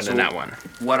 5, but So- in that one.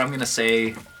 What I'm gonna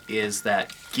say is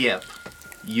that Gip,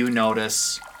 you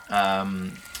notice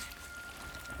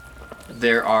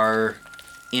there are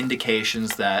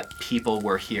indications that people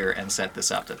were here and set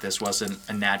this up. That this wasn't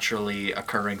a naturally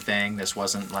occurring thing. This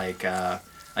wasn't like a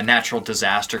natural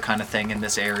disaster kind of thing in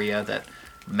this area. That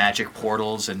magic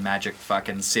portals and magic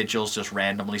fucking sigils just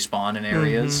randomly spawn in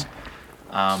areas.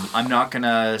 I'm not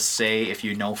gonna say if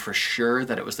you know for sure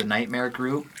that it was the Nightmare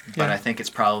group, but Yeah. I think it's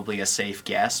probably a safe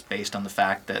guess based on the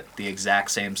fact that the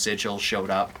exact same sigil showed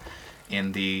up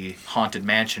in the haunted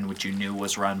mansion, which you knew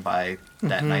was run by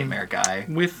that Nightmare guy.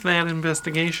 With that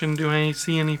investigation, do I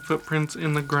see any footprints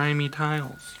in the grimy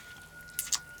tiles?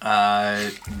 No,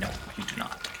 you do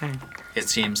not. Okay. It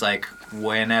seems like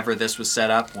whenever this was set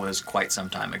up was quite some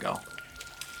time ago.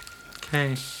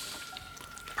 Okay.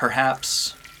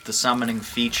 Perhaps the summoning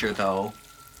feature, though,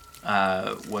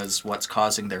 was what's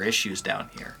causing their issues down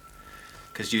here.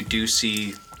 Because you do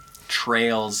see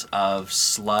trails of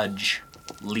sludge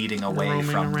leading away Roaming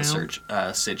from around.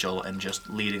 the sigil and just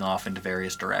leading off into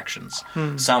various directions.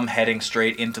 Some heading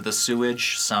straight into the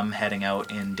sewage, some heading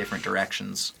out in different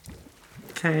directions.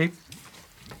 Okay.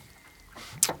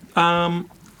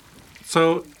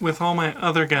 So with all my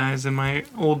other guys in my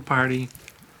old party,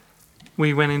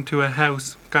 we went into a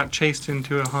house, got chased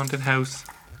into a haunted house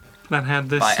that had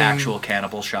this By same... actual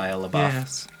cannibal Shia LaBeouf.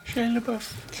 Yes. Shia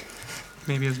LaBeouf.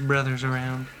 Maybe his brother's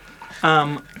around.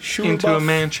 Into a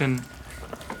mansion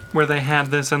where they had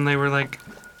this, and they were like,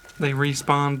 they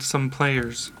respawned some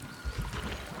players,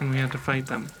 and we had to fight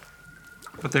them,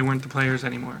 but they weren't the players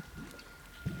anymore.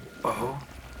 Oh,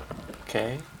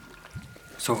 Okay.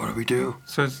 so what do we do?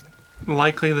 So it's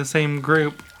likely the same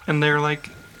group, and they're like,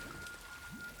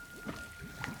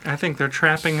 I think they're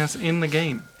trapping us in the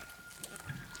game.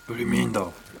 What do you mean,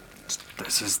 though?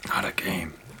 This is not a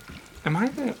game. Am I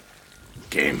the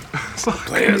Game.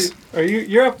 Players. Are you?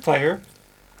 You're a player,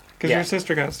 because Yeah. your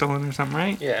sister got stolen or something,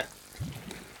 right? Yeah.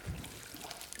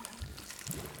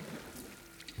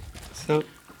 So,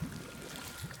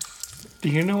 do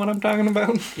you know what I'm talking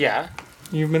about? Yeah.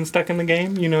 You've been stuck in the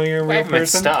game. You know you're a I real haven't been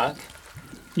person. stuck.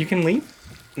 You can leave.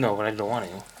 No, but I don't want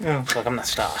to. Oh, Like, I'm not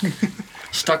stuck.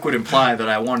 Stuck would imply that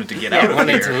I wanted to get I out of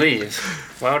wanted here. to leave.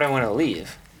 Why would I want to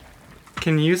leave?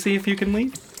 can you see if you can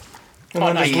leave? And Oh,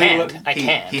 then no, I just leave can't. it- I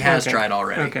can't. He has Okay. tried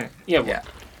already. Okay. Yeah, well, Yeah.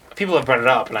 people have brought it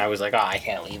up, and I was like, oh, I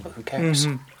can't leave, but who cares?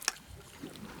 Mhm.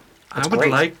 I That's would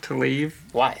great. like to leave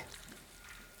Why?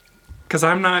 because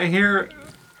I'm not here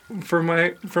from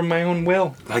my own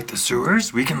will. Like the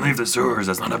sewers? We can leave the sewers.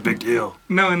 That's not a big deal.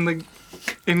 No,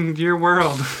 in your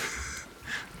world.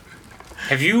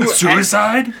 Have you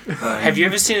Suicide? have you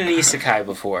ever seen an isekai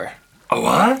before? A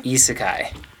what?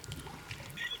 Isekai.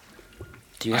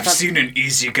 Do you have seen an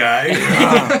easy guy.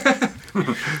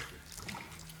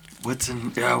 What's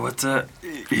a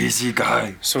easy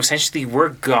guy? So essentially, we're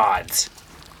gods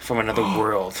from another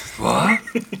world What?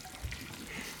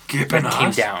 Keeping that came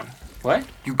us? down. What?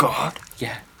 You God?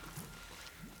 Yeah.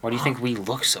 Why do you think we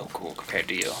look so cool compared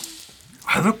to you?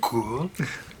 I look cool.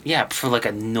 Yeah, for like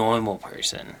a normal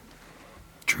person.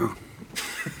 True.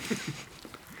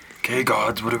 Okay,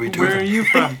 gods, what do we do? Where are you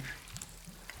from?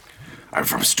 I'm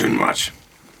from Stunmarch.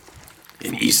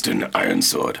 In Eastern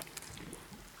Ironsword.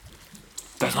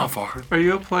 That's not far. Are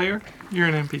you a player? You're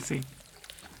an NPC.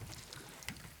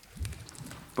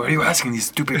 Why are you asking these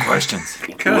stupid questions?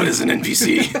 What is an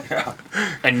NPC?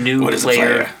 A new What is a player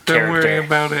player? Don't worry character.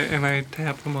 about it, and I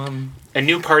tap them on. A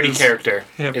new party character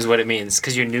Yep. is what it means,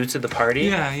 because you're new to the party.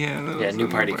 Yeah. Yeah, new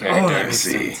party Oh, character. that I makes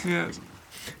see. sense. Yeah.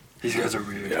 These guys are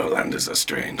weird. The Outlanders are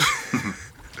strange.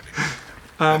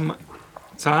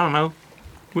 So I don't know.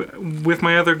 With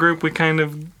my other group, we kind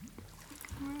of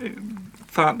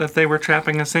thought that they were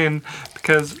trapping us in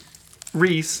because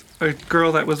Reese, a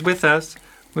girl that was with us,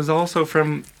 was also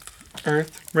from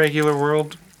Earth, regular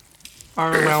world.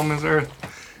 Our realm is Earth,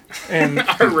 and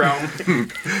Our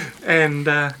realm.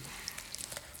 and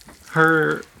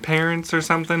her parents or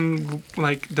something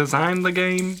like designed the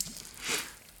game,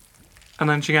 and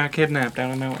then she got kidnapped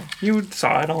out of nowhere. You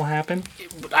saw it all happen.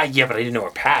 Yeah, but I didn't know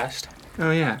her past.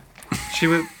 Oh yeah, she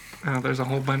was. Oh, there's a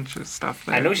whole bunch of stuff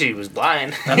there. I know she was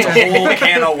blind. That's a whole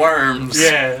can of worms.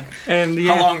 yeah. And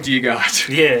yeah, How long do you got?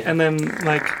 Yeah. and then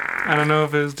like I don't know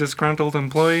if it was disgruntled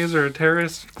employees or a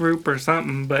terrorist group or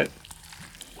something, but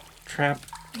trapped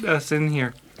us in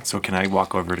here. So can I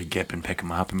walk over to Gip and pick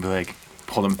him up and be like,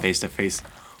 hold him face to face?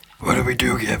 What do we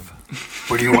do, Gip?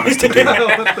 What do you want us to do?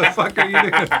 What the fuck are you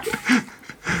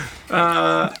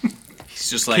doing? He's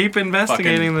just like Keep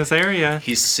investigating this area.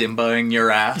 He's Simbaing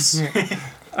your ass.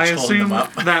 I Just holding assume them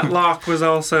up. that lock was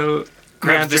also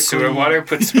Grabs the magically... sewer water,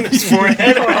 puts it in his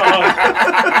forehead.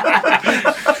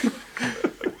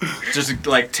 Just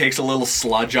like takes a little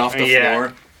sludge off the Yeah.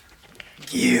 floor.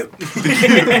 Yep.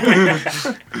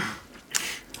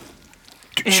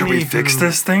 Should we fix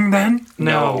this thing then?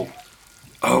 No.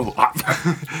 Oh,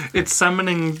 It's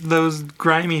summoning those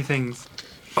grimy things.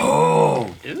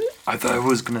 oh! Is it? I thought it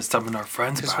was gonna summon our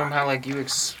friends Because from back. how like you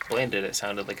explained it, it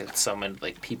sounded like it summoned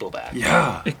like people back.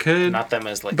 Yeah. It could, Not them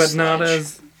as like but not sludge.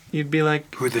 as... You'd be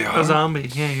like Who they a are? zombie.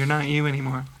 Yeah, you're not you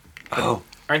anymore. Oh,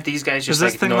 Aren't these guys Is just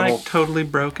this like thing normal? like totally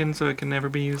broken so it can never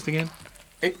be used again?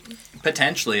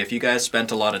 Potentially, if you guys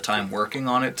spent a lot of time working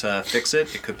on it to fix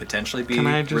it, it could potentially be Can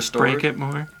I just restored. break it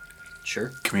more?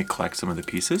 Sure. can we collect some of the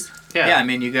pieces? Yeah. I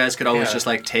mean, you guys could always Yeah. just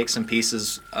like take some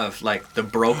pieces of like the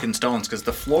broken stones because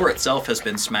the floor itself has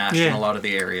been smashed in Yeah. a lot of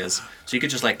the areas. So you could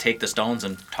just like take the stones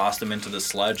and toss them into the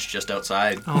sludge just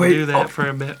outside. I'll Wait, do that oh. for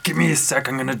a bit. Give me a sec.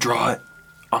 I'm gonna draw it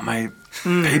on my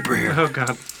paper here. Oh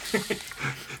god.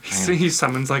 He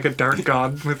summons like a dark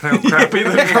god with how crappy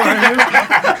the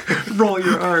drawing is. Roll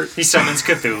your art. He summons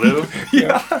Cthulhu.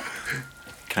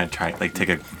 Can I try like take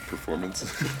a Performance.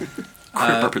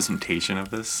 quick representation of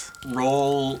this?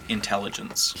 Roll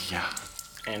intelligence Yeah.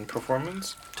 And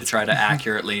performance. to try to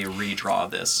accurately redraw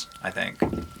this. I think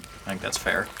that's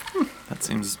fair. That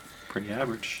seems pretty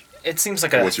average. It seems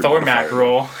like a What's your Thormac modifier?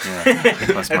 roll. Yeah.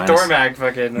 Plus A minus Thormac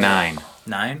fucking 9.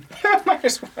 9.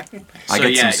 minus 1. I So,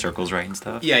 get yeah. some circles right and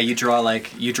stuff. Yeah, you draw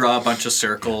a bunch of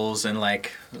circles and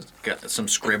like got some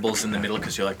scribbles in the middle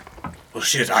because you're like, well,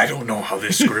 shit, I don't know how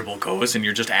this scribble goes, and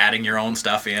you're just adding your own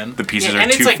stuff in. The pieces Yeah, are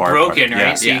and too it's like far broken, apart.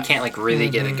 right? So Yeah. you can't like really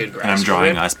get a good grasp. And I'm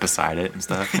drawing of it. us beside it and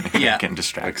stuff. Yeah. Getting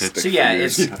distracted. So yeah,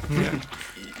 fingers. it's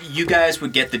you guys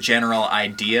would get the general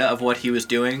idea of what he was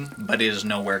doing, but it is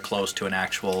nowhere close to an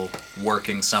actual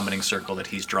working summoning circle that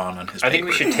he's drawn on his I think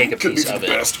we paper. should take a Could be piece for of the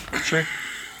it. best. Sure.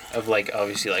 Of like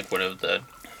obviously like one of the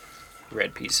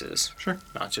red pieces. Sure.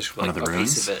 Not just One like of a the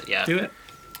piece runes? of it. Yeah. Do it.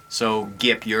 So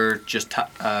Gip, you're just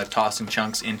tossing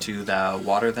chunks into the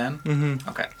water then? Mm-hmm.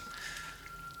 Okay.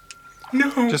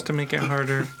 Just to make it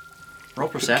harder. Roll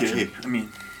perception. I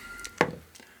mean,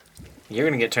 You're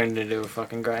gonna get turned into a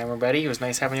fucking grimer, buddy. It was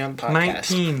nice having you on the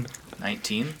podcast. 19.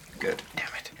 19. Good. Damn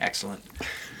it. Excellent.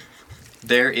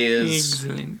 There is.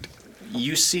 Excellent.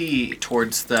 You see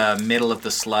towards the middle of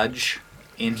the sludge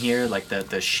in here, like the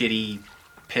shitty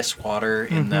piss water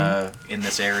in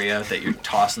this area that you're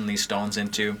tossing these stones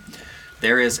into.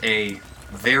 There is a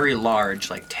very large,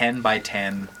 like 10 by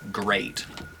 10 grate,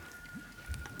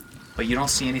 but you don't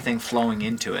see anything flowing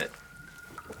into it.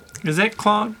 Is it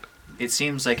clogged? It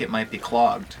seems like it might be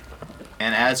clogged,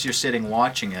 and as you're sitting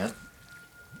watching it,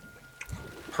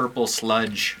 purple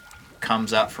sludge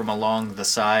comes up from along the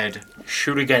side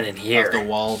Shoot a gun in here. of the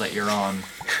wall that you're on.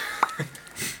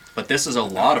 But this is a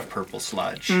lot of purple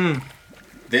sludge.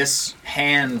 This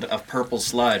hand of purple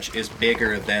sludge is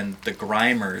bigger than the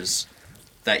Grimers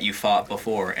that you fought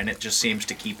before, and it just seems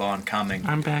to keep on coming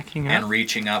I'm backing up. and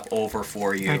reaching up over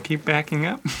for I you. keep backing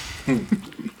up.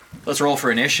 Let's roll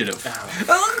for initiative.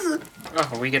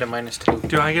 Oh, we get a -2.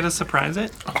 Do I get to surprise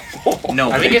it?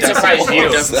 No, I think it it surprised doesn't- you.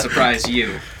 It doesn't surprise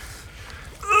you.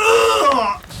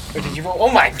 What did you roll? Oh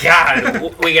my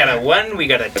god! We got a 1, we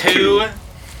got a 2.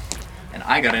 And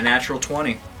I got a natural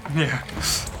 20. Yeah.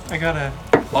 I got a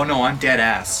Oh no, I'm dead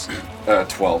ass.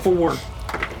 12. 4.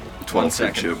 12 for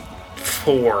second. Chip.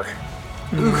 4.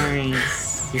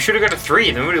 Nice. You should have got a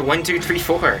 3. Then we would have 1, 2, 3,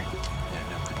 4.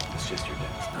 it's just your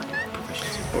dex, not your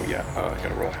proficiency. Oh yeah, I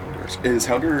gotta roll Houndour's. Is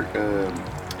Houndour,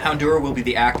 Houndour will be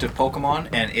the active Pokemon,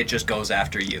 and it just goes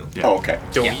after you. Yeah. oh okay.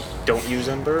 Don't use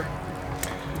Ember.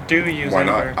 Do use Why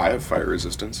Ember. not? I have fire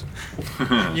resistance.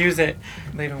 Use it.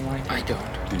 They don't like it. I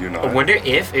don't. Do you not? I wonder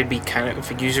if it'd be kind of if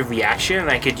I use a reaction and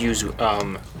I could use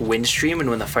Windstream, and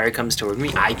when the fire comes toward me,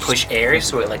 I push air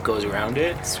so it like goes around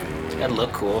it. That'd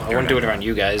look cool. I wouldn't do it around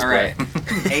you guys. All right.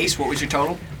 Ace, what was your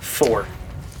total? 4.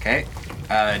 Okay.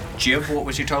 Jiv, what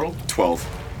was your total? 12.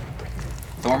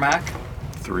 Thormac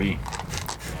 3.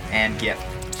 and Gip.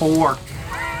 4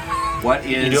 What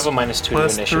You do is have a -2 to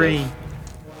plus initiative. 3.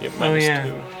 You have Oh, -2.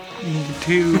 yeah.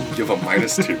 2. You have a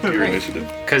 -2 to your initiative.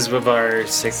 Because with our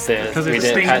 6th, Because we it's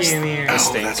did stinky pass in here. the Oh,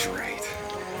 stink. that's right.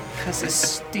 Because it's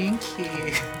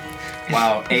stinky.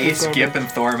 Wow, Ace, Gip, and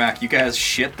Thormac, you guys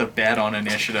shit the bed on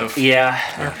initiative. Yeah.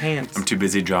 Our pants. I'm too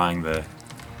busy drawing the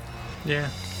Yeah.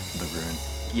 rune.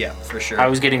 Yeah, for sure. I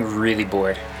was getting really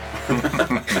bored.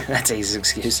 That's Ace's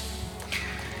excuse.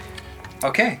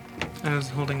 Okay. I was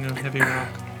holding a heavy rock.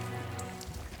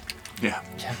 Yeah.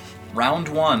 Round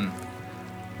 1.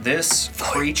 This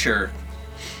creature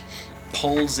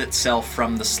pulls itself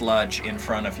from the sludge in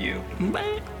front of you.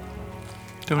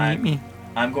 Don't eat me.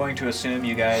 I'm going to assume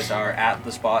you guys are at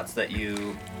the spots that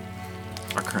you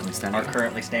Are currently standing. are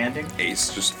currently standing.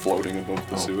 Ace just floating above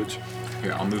the sewage.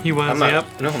 Here, I'll move. He was, I'm not.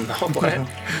 yep. No, I'm not. What?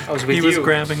 I was with He you. was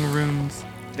grabbing runes.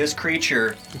 This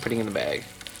creature, I'm putting in the bag.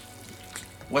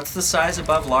 what's the size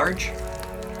above large?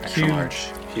 Extra Huge. large.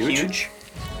 Huge.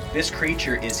 This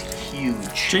creature is huge.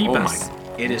 Jeebus.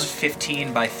 It is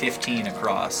 15 by 15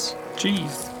 across.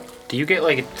 Jeez. Do you get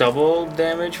like double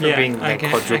damage for Yeah, being I like get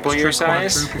quadruple your extra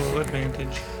size? Quadruple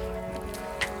advantage.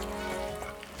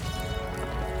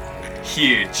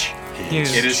 Huge. Huge.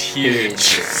 It is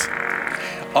huge.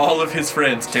 All of his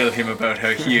friends tell him about how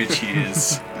huge he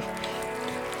is.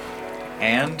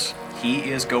 And he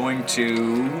is going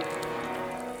to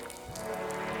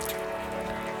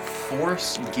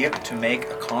force Gip to make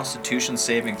a Constitution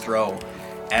saving throw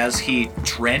as he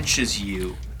drenches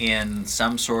you in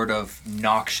some sort of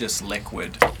noxious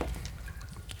liquid.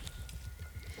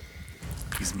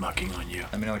 He's mucking on you.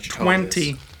 Let me know what your total 20.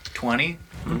 is. 20?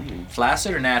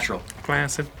 Flaccid or natural?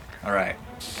 Placid. All right.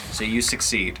 So you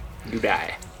succeed, You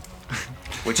die.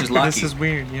 which is lucky. This is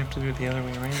weird. You have to do it the other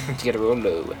way around. You gotta roll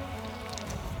low.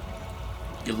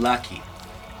 You're lucky.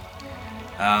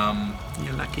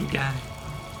 You lucky guy.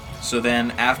 So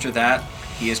then after that,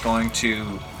 he is going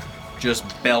to just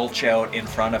belch out in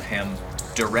front of him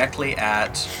directly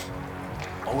at...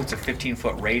 Oh, it's a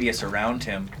 15-foot radius around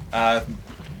him.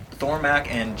 Thormac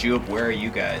and Jube, where are you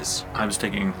guys? I was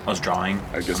drawing.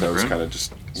 I guess on I the was rune. kind of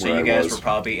just So where you I guys was. were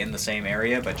probably in the same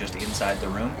area, but just inside the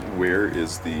room. Where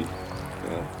is the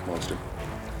monster?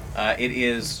 It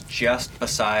is just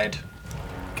beside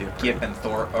Gip and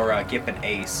Gip and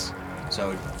Ace.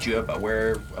 So Jube,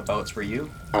 whereabouts were you?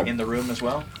 In the room as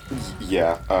well?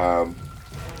 Yeah,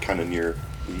 kind of near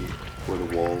where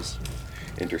the walls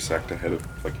intersect ahead of,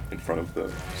 like, in front of the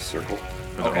circle.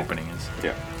 Where the Okay. opening is.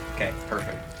 Yeah. Okay,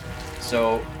 perfect.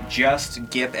 So just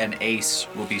Gip and Ace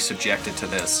will be subjected to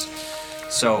this.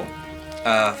 So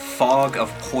a fog of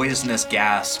poisonous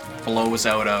gas blows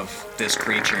out of this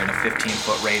creature in a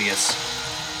 15-foot radius.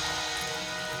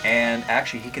 And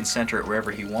actually, he can center it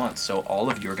wherever he wants, so all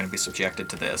of you are going to be subjected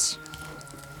to this.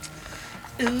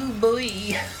 Ooh, boy.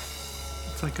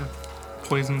 It's like a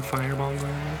poison fireball going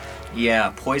on.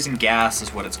 Yeah, poison gas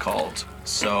is what it's called.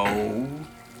 So...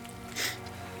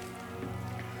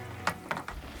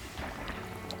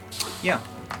 Yeah,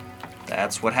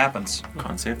 that's what happens.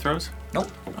 Con save throws? Nope,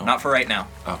 Oh. not for right now.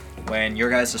 Oh. When your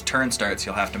guys' turn starts,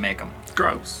 you'll have to make them.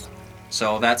 Gross.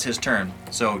 So that's his turn.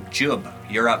 So Jube,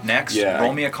 you're up next. Yeah,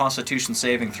 Roll I- me a Constitution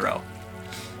saving throw.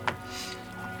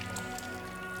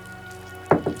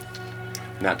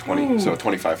 Not 20, so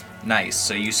 25. Nice.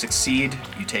 So you succeed.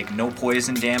 You take no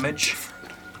poison damage,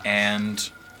 and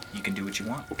you can do what you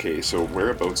want. Okay, so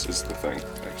whereabouts is the thing?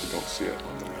 I actually don't see it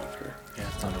on the map here. Yeah,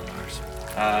 it's not on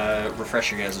ours.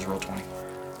 Refresh your guys' roll 20,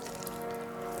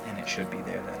 and it should be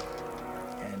there then,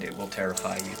 and it will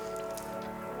terrify you.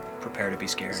 Prepare to be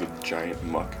scared. It's a giant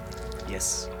muck.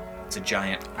 Yes, it's a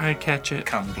giant I catch it.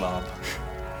 cum glob,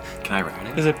 Can I ride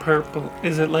it? Is it purple?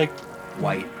 Is it like?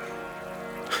 white.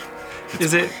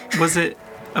 Was it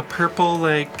a purple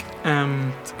like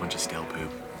It's a bunch of stale poop.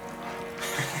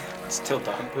 Still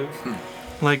dog poop.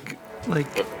 like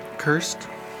cursed,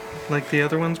 like the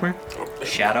other ones were?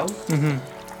 Shadow. Mm-hmm.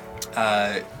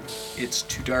 It's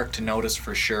too dark to notice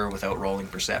for sure without rolling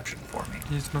perception for me.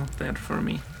 It's not that for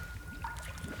me.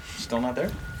 Still not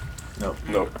there? No.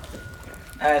 Nope.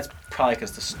 It's probably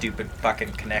because the stupid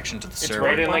fucking connection to the It's server.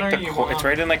 right in When like are the you it's on?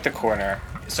 right in like the corner.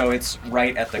 So it's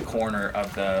right at the corner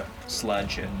of the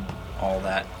sludge and all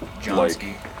that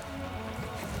Johnsky.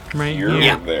 Right Here here.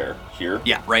 Yeah. or there? Here?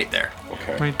 Yeah, right there.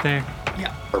 Okay. Right there.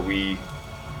 Yeah, Are we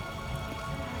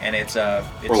and it's Or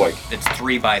like it's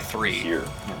 3 by 3. here?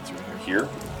 Yeah, it's right here. Here?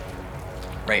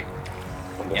 Right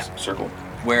On this Yeah. circle?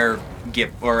 where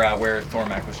Gip or where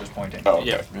Thormac was just pointing. Oh, okay.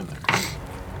 Yeah. Right there.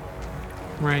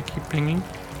 Where I keep pinging.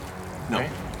 No. Right?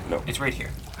 No. It's right here.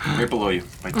 Right below you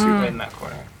by 2. Right in that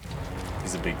corner.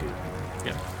 He's a big dude.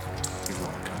 Yeah, He's a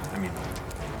lot of cum. I mean,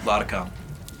 a lot of cum.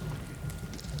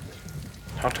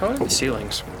 How tall are the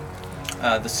ceilings?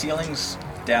 The ceilings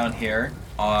down here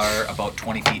are about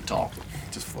 20 feet tall.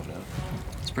 just float out.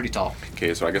 It's pretty tall.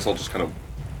 Okay, so I guess I'll just kind of.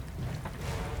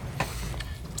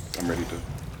 I'm ready to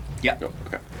Yeah. go.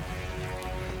 Okay.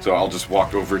 So I'll just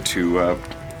walk over to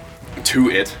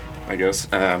it, I guess,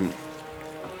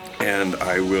 and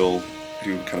I will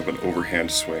do kind of an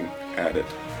overhand swing at it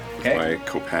with Okay. my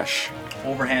Kopesh.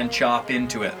 Overhand chop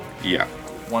into it. Yeah.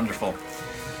 Wonderful.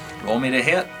 Roll me to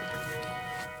hit.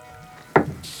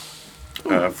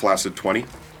 Flaccid 20.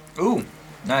 Ooh,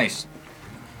 nice.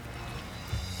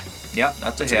 Yep,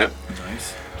 that's a hit.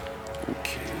 Nice.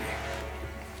 Okay.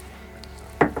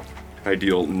 I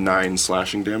deal 9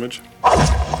 slashing damage.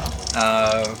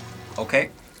 Okay.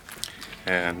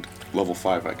 And level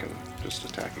 5 I can just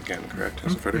attack again, correct?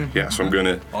 As a fighter? Yeah, so I'm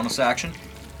gonna... Bonus action.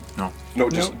 No. No,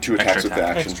 just Nope. 2 attacks Extra with the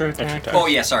attack. action. Extra attack. Extra Oh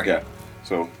yeah, sorry. Yeah.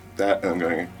 So that, and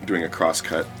I'm doing a cross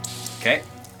cut. Okay.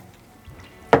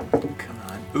 Come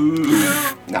on. Ooh.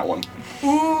 That one.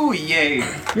 Ooh, yay.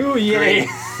 Ooh, yay.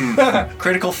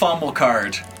 Critical fumble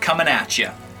card coming at you.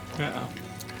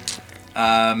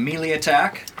 Uh-oh. Melee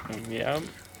attack. Yeah.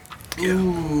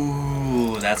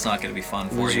 Ooh, that's not going to be fun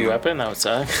for Lose your you. weapon, that would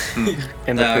suck.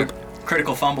 In the The poop.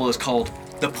 critical fumble is called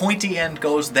the pointy end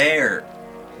goes there.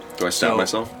 Do I stab So-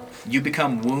 myself? You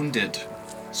become wounded.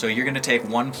 So you're going to take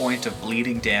 1 point of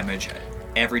bleeding damage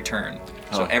every turn.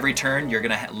 So Oh. every turn you're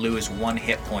going to lose 1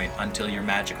 hit point until you're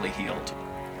magically healed.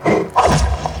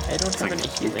 I don't have any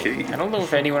healing. okay. I don't know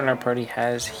if anyone in our party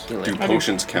has healing. Do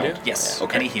potions count? Yes,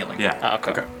 Okay. any healing. Yeah.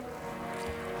 Okay. Okay.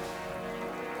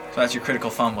 So that's your critical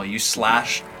fumble. You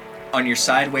slash on your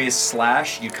sideways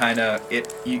slash. You kind of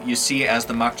you see as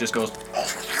the muck just goes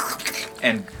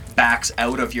and backs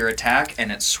out of your attack,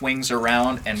 and it swings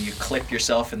around, and you clip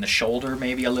yourself in the shoulder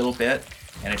maybe a little bit,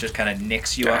 and it just kind of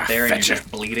nicks you up there, and you're fetch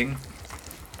just bleeding.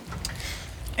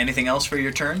 Anything else for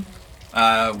your turn?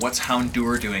 What's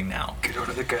Houndour doing now? Get out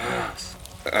of the gas.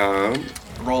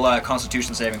 Roll a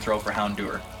Constitution saving throw for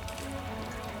Houndour.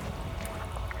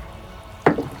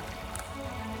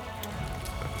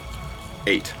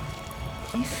 8.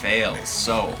 He fails,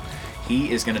 so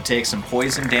he is going to take some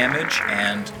poison damage,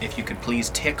 and if you could please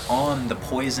tick on the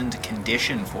poisoned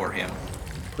condition for him.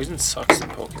 Poison sucks in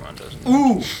Pokemon, doesn't it?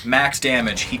 Ooh! Max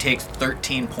damage. He takes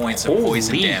 13 points of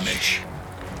poison Holy damage.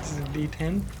 This is a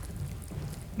D10.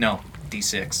 No,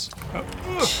 D6.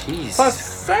 Jeez. Plus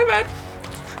 7.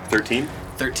 13?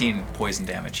 13 poison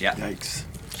damage, yeah. Yikes.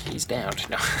 He's down.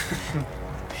 No.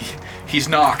 He's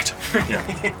knocked.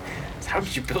 Yeah. How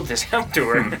did you build this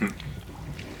outdoor?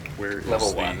 Where is Level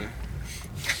the... 1.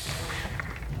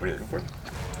 What are you looking for?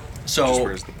 Just So,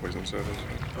 where's the poison status?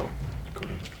 Oh, cool.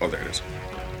 Oh, there it is.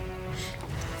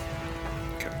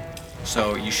 Okay.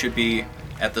 so you should be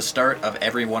at the start of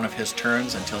every one of his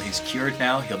turns until he's cured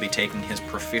now. He'll be taking his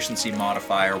proficiency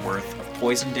modifier worth of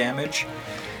poison damage.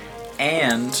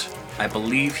 And I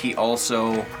believe he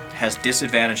also has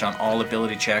disadvantage on all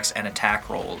ability checks and attack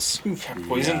rolls.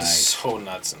 Poison's Yikes. so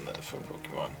nuts in the for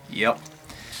Pokemon. Yep.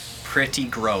 Pretty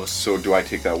gross. So do I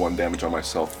take that 1 damage on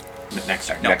myself? Next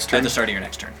turn. No, next turn? at the start of your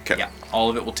next turn. 'Kay. Yeah, all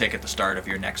of it will take at the start of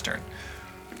your next turn.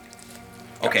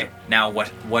 Okay, now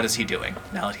what is he doing?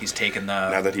 Now that he's taken the...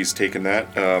 Now that he's taken that,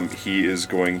 he is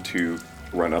going to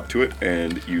run up to it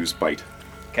and use Bite.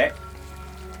 Okay,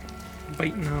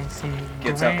 Biting on some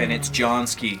gets up and it's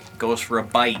Johnsky. Goes for a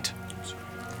bite.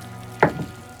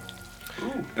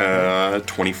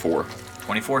 24.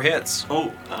 24 hits. Oh,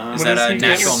 Is What that does a he get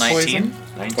natural with 19? poison?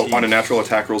 19. Oh, on a natural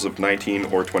attack rolls of 19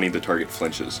 or 20, the target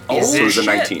flinches. Oh, so it's a shit.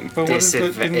 19. But what is it?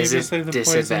 Disadva- Didn't you is just it say the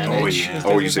disadvantage? poison? Oh, is yeah.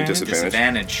 Oh, you say disadvantage?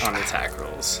 disadvantage? Disadvantage. On attack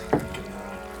rolls.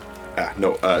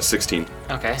 No, 16.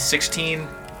 Okay. 16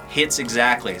 hits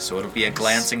exactly, so it'll be a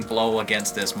glancing blow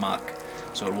against this muck.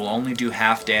 So it will only do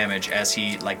half damage as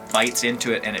he bites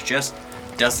into it, and it just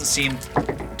doesn't seem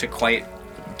to quite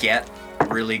get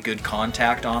really good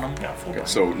contact on him. Yeah, full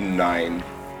So 9.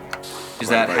 Is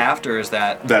that Right. halved or is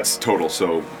that That's total,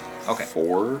 so okay?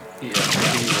 4. Yeah.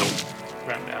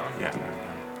 Run down. Yeah.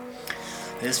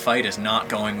 This fight is not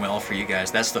going well for you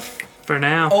guys. That's the. For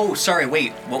now. Oh, sorry.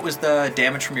 Wait. What was the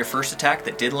damage from your first attack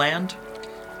that did land?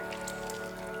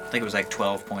 I think it was like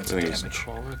 12 points I of think it's damage.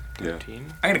 12 or Yeah. 13?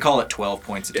 I'm gonna call it 12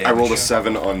 points of damage. I rolled a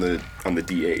 7 on the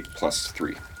D8 plus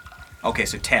 3. Okay,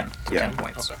 so 10. Yeah. 10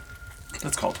 points. Okay.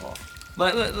 Let's call 12.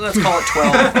 Let's call it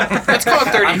 12. Let's call it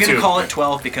 32. I'm gonna call it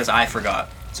 12 because I forgot.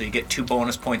 So you get 2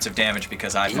 bonus points of damage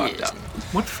because I fucked up.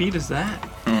 What feat is that?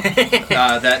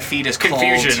 That feat is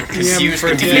Confusion. called Confuse the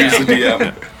DM It's the DM.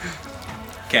 DM.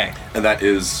 Okay, And that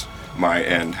is my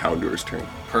end Houndour's turn.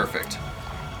 perfect.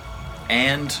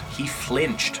 And he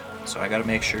flinched. So I gotta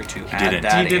make sure to add didn't.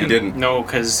 that He in. He didn't. No,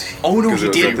 because Oh no, 'Cause he it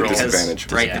was did at the because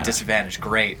disadvantage. right, Yeah. the disadvantage.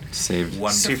 Great, Saved.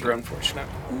 wonderful, super unfortunate.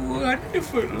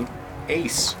 wonderful.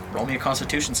 Ace, roll me a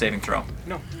Constitution saving throw.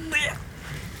 No.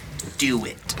 Do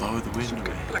it. Blow the wind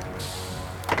away.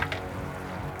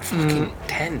 Fucking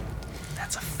 10.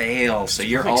 That's a fail. So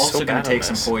you're feeling so also gonna bad on take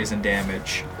some this. poison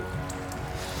damage.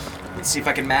 Let's see if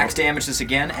I can max damage this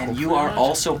again. And you are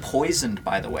also poisoned,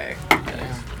 by the way.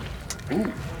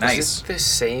 Ooh, nice. Is it the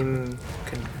same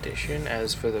condition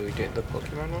as for the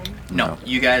Pokemon one? No,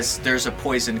 you guys, there's a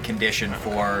poison condition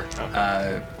for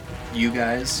you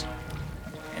guys,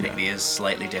 and it is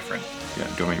slightly different. Yeah,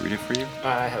 do you want me to read it for you?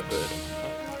 I have it.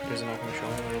 Is it not going to show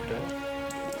me what it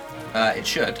does? It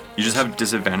should. You just have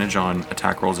disadvantage on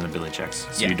attack rolls and ability checks.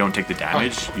 So Yeah. you don't take the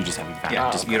damage, you just have advantage. Yeah,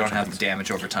 disadvantage you don't on have the things.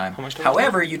 damage over time. How much do I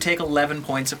However, you take 11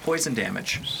 points of poison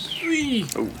damage.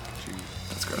 Oh,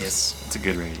 That's gross. Yes. It's a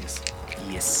good radius.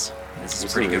 Yes. This is a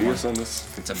what's pretty the good one. radius on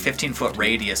this? It's a 15-foot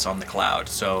radius on the cloud.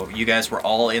 So you guys were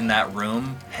all in that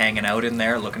room, hanging out in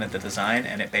there, looking at the design,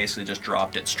 and it basically just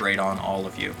dropped it straight on all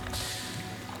of you.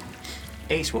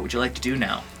 Ace, what would you like to do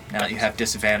now? Now that you have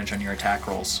disadvantage on your attack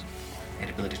rolls and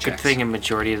ability Good checks. thing a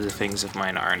majority of the things of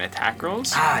mine aren't attack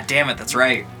rolls. Ah, damn it, that's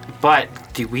right.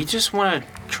 But do we just want to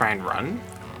try and run?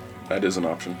 That is an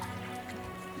option.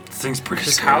 This thing's pretty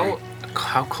Because scary.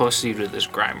 how close are you to this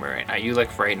Grimer right now? You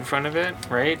like right in front of it,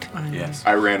 right? Yes.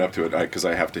 I ran up to it because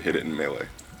I have to hit it in melee.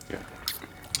 Yeah.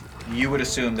 You would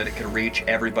assume that it could reach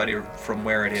everybody from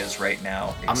where it is right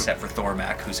now, except for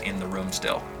Thormac, who's in the room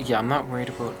still. Yeah, I'm not worried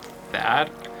about that.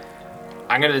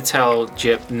 I'm gonna tell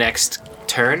Jip next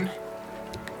turn,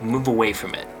 move away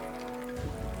from it.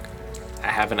 I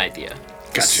have an idea.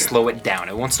 Just Gotcha. slow it down.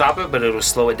 It won't stop it, but it'll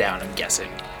slow it down, I'm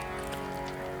guessing.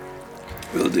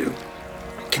 Will do.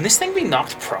 Can this thing be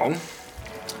knocked prone?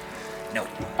 No,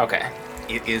 Okay.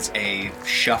 it is a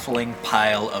shuffling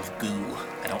pile of goo.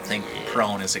 I don't think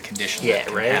prone is a condition Yeah, that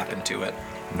can right? happen to it.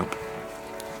 Nope.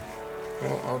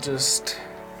 Well,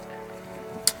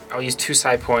 I'll use 2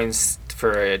 side points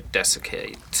for a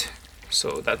desiccate.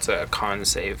 So that's a con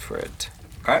save for it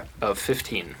Okay. of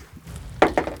 15.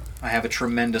 I have a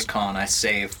tremendous con. I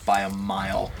save by a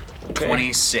mile. Okay.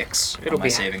 26 on my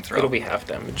saving throw. It'll be half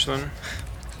damage then.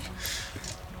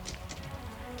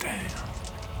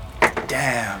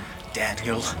 Damn,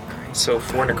 Daniel. So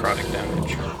 4 necrotic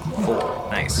damage. 4.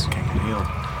 Nice. Can't get healed.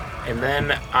 And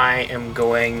then I am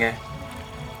going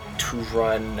to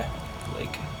run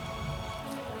like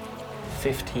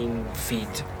 15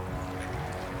 feet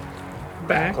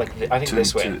Back. like I think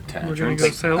this way. We're gonna go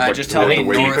Like, south. Just tell me the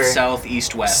way north, deeper- south,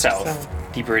 east, west. South,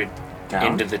 deeper Down?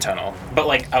 into the tunnel, but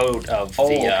like out of Oh,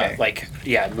 the okay. like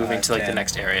moving to like the 10,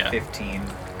 next area. 15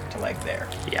 to like there.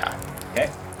 Yeah, Okay.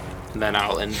 and then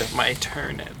I'll end my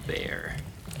turn there.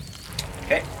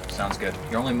 Okay. Sounds good.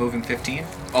 You're only moving 15?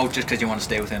 Oh, just because you want to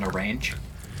stay within a range?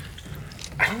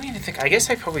 I don't even think. I guess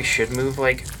I probably should move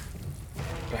like.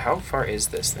 How far is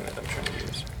this thing that I'm trying to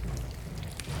use?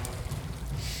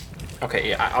 Okay,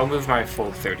 yeah, I'll move my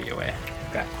full 30 away.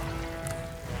 Okay.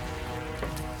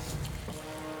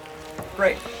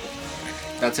 Great.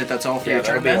 That's it. That's all for your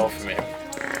that'll turn, be then? all for me.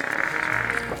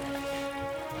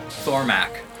 Thormac,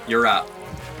 you're up.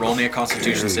 Roll me a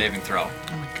Constitution saving throw.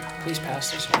 Please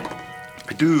pass this one.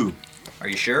 I do. Are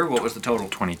you sure? What was the total?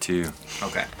 22.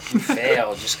 Okay. You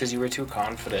failed just because you were too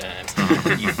confident.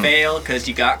 You fail because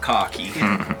you got cocky.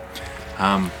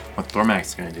 What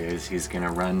Thormac's gonna do is he's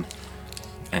gonna run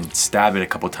and stab it a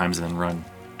couple times and then run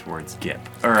towards Gip.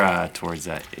 Or towards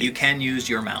that. You can use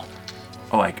your mount.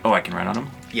 I can run on him?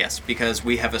 Yes, because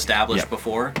we have established Yep.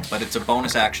 before, but it's a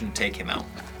bonus action to take him out.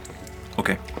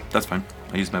 Okay, that's fine.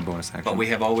 I'll use my bonus action. But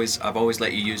I've always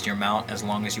let you use your mount as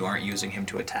long as you aren't using him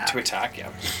to attack. To attack, yeah.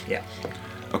 Yeah.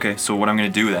 Okay, so what I'm gonna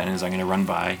do then is I'm gonna run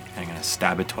by and I'm gonna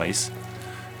stab it twice.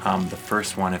 The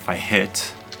first one, if I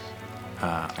hit,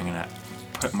 I'm gonna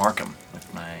mark him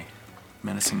with my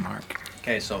menacing mark.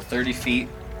 Okay, so 30 feet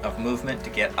of movement to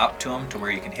get up to him to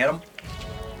where you can hit him.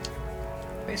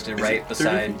 Basically Is right it 30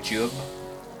 beside feet? Jube.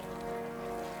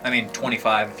 I mean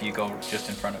 25 if you go just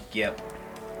in front of Gip.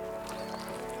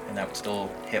 And that would still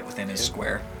hit within his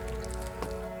square.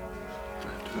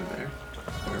 There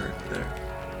or there.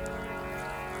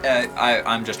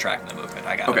 I'm just tracking the movement.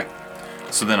 I got Okay, it.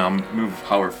 so then I'll move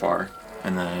however far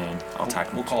and then I'll attack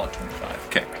him. We'll call it 25.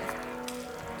 Okay.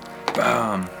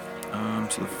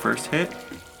 So the first hit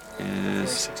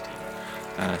is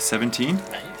 17.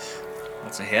 Nice.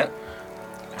 That's a hit.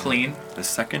 Clean. The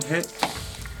second hit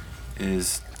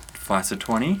is flaccid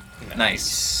 20.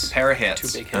 Nice. Pair of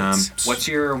hits. 2 big Um, hits. What's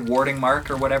your warding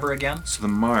mark or whatever again? So the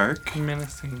mark,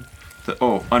 Menacing.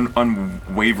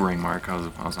 unwavering mark. I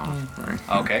was on. Sorry.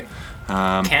 Okay.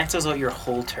 Cancels out your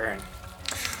whole turn.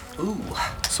 Ooh.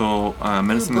 So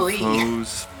menacing Ooh, the boy.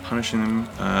 foes, punishing them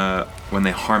when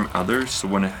they harm others. So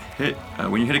when you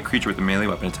hit a creature with a melee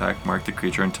weapon attack, mark the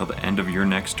creature until the end of your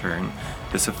next turn.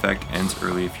 This effect ends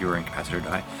early if you are incapacitated or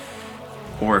die,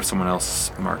 or if someone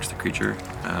else marks the creature.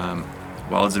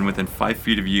 While it's within 5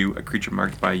 feet of you, a creature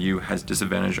marked by you has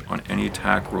disadvantage on any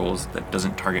attack rolls that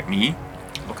doesn't target me.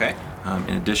 Okay.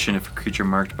 In addition, if a creature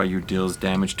marked by you deals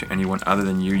damage to anyone other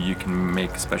than you, you can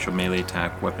make a special melee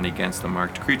attack weapon against the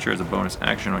marked creature as a bonus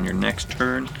action on your next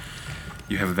turn.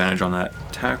 You have advantage on that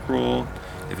attack roll.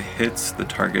 If it hits, the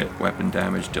target weapon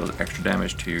damage deals extra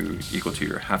damage to equal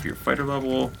to half your fighter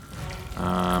level.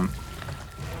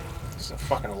 It's a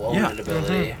fucking loaded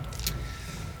ability.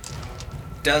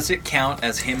 Does it count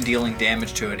as him dealing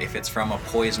damage to it if it's from a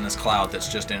poisonous cloud that's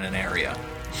just in an area?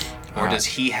 Or does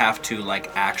he have to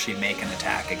actually make an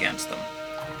attack against them?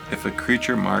 If a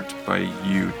creature marked by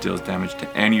you deals damage to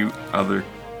anyone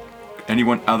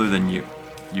other than you,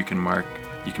 you can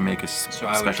make a So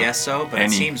I would guess so, but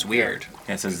it seems weird.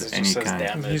 Yeah, it says It any just says kind.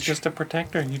 damage. He's just a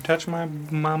protector. You touch my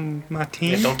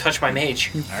team. Yeah, don't touch my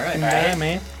mage. All right. Yeah,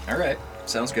 man. All right.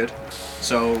 Sounds good.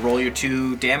 So roll your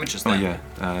 2 damages Oh then.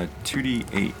 yeah,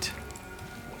 2d8.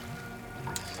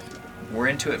 We're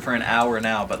into it for an hour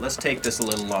now, but let's take this a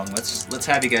little long. Let's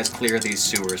have you guys clear these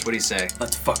sewers. What do you say?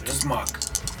 Let's fuck this muck.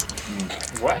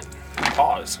 What?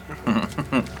 Pause.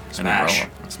 Smash.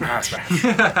 Smash.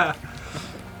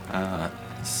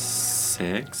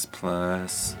 6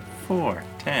 plus 4,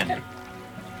 10.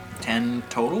 10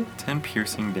 total? 10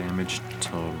 piercing damage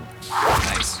total.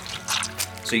 Nice.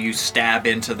 So you stab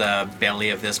into the belly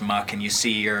of this muck and you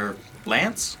see your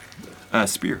lance?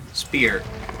 Spear. Spear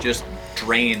just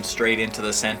drain straight into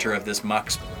the center of this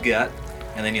muck's gut,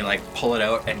 and then you pull it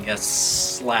out and you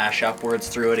slash upwards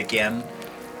through it again,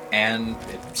 and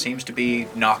it seems to be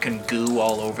knocking goo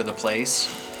all over the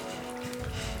place.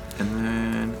 And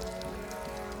then,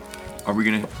 are we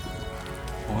gonna?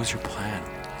 What was your plan?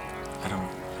 I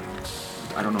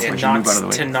don't know if I should move out of the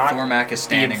way. To not Thormac is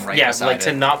standing right yeah, beside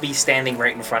to it. not be standing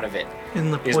right in front of it.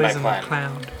 In the Here's my poison plan.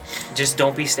 cloud. Just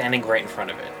don't be standing right in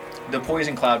front of it. The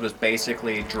poison cloud was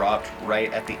basically dropped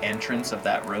right at the entrance of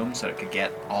that room so it could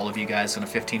get all of you guys in a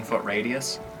 15-foot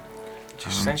radius.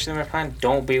 Just essentially my plan.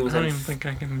 Don't be I don't within. even think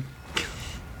I can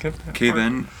get that. Okay far.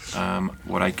 then,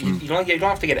 what I You can. don't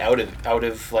have to get out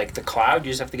of the cloud.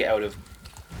 You just have to get out of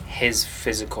his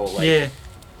physical Yeah.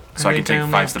 So I can think take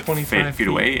only 5 have steps 25 feet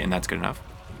away, and that's good enough.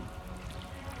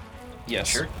 Yes.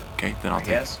 Sure. Okay, then I'll I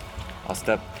guess. I'll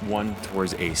step 1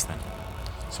 towards Ace then.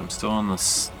 So I'm still on the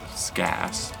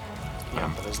gas.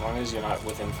 Yeah, but as long as you're not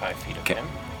within 5 feet of 'kay. him.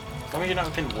 As long as you're not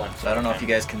within 1 foot. So I don't know of if you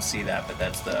him. guys can see that, but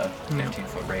that's the No.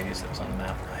 15-foot radius that was on the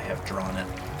map. I have drawn it.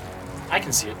 I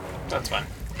can see it. That's fine.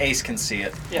 Ace can see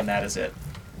it, Yeah. and that is it.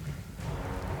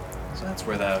 So that's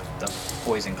where the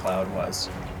poison cloud was.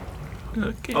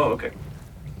 Okay. okay.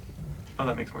 Oh,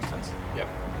 that makes more sense. Yep.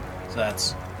 So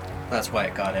that's why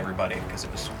it got everybody, because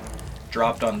it was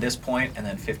dropped on this point and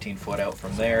then 15 foot out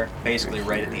from there, basically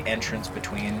right at the entrance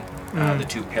between the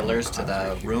 2 pillars to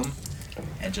the room,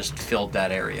 and just filled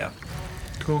that area.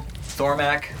 Cool.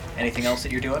 Thormac, anything else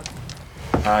that you're doing?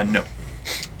 No.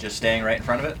 Just staying right in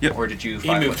front of it? Yep. Or did you He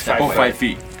 5 moved foot step 5 away? 5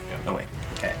 feet away.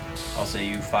 Okay. I'll say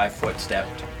you 5 foot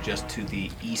stepped just to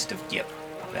the east of Gip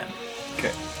then.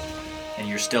 Okay. And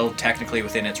you're still technically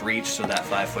within its reach, so that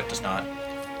 5 foot does not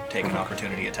take an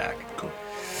opportunity attack. Cool.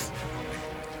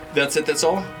 That's it, that's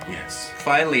all? Yes.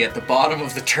 Finally, at the bottom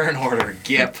of the turn order,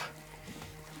 Gip.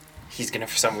 He's gonna,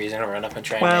 for some reason, run up and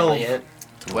try 12. and melee it.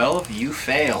 12, you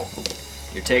fail.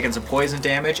 You're taking some poison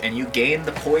damage, and you gain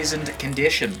the poisoned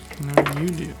condition. No, you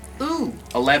do. Ooh!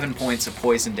 11 points of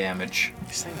poison damage.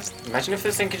 This thing is- Imagine if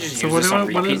this thing could just So use what this do on I-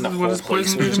 what repeat is- and the what whole does place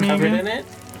poison was do just to me covered again? in it.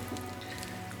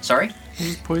 Sorry? What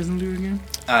does poison do again?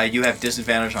 You have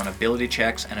disadvantage on ability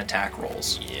checks and attack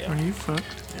rolls. Are Yeah. you fucked?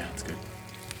 Yeah, that's good.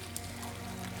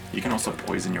 You can also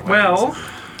poison your Well, weapons.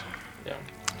 Yeah.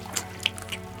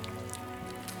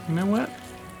 you know what?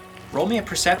 Roll me a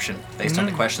perception based on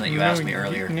the question that you asked me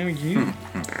earlier. No, you.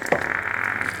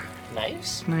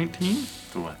 Nice. 19.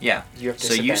 The what? Yeah. You have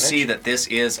So you see disadvantage? that this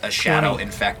is a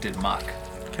shadow-infected muck.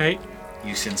 Okay.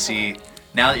 You can see,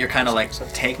 now that you're kind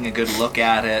of taking a good look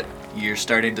at it, you're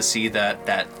starting to see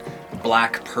that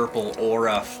black-purple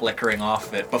aura flickering off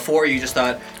of it. Before you just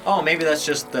thought, oh, maybe that's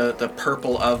just the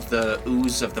purple of the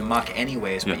ooze of the muck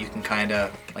anyways, but Yeah. you can kind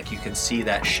of, you can see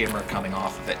that shimmer coming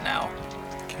off of it now.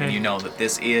 Okay. And you know that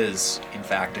this is, in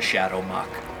fact, a shadow muck.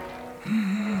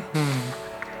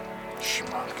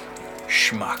 Schmuck.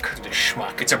 Schmuck. The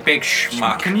schmuck. It's a big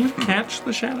schmuck. Can you catch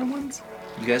the shadow ones?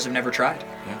 You guys have never tried?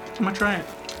 I'm gonna try it.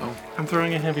 Oh. I'm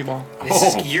throwing a heavy ball.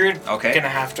 This is, you're Okay. gonna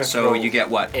have to So throw you get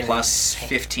what? in Plus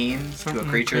 15 to a Something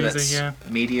creature crazy, that's yeah.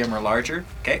 medium or larger?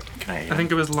 Okay. Can I? I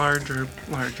think it was larger.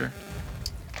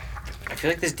 I feel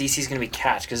like this DC is gonna be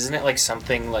catch, because isn't it like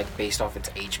something like based off its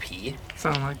HP?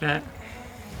 Something like that.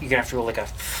 You're gonna have to roll like a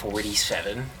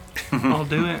 47. I'll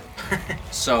do it.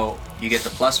 So you get the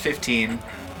plus 15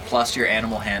 plus your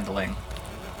animal handling.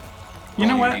 You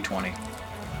know Roll what? your D20.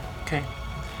 Okay.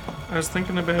 I was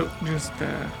thinking about just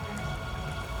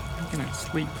thinking I'd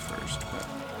sleep first, but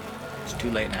It's too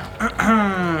late now.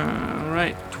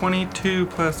 right. 22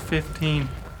 plus 15.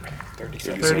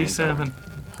 37. 37.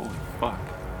 Holy fuck.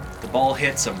 The ball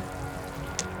hits him,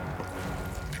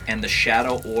 and the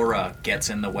shadow aura gets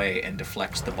in the way and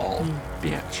deflects the ball.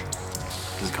 Bitch.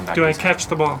 Does it come back? Do to I his catch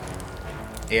the ball?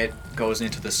 It goes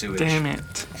into the sewage. Damn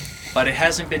it. But it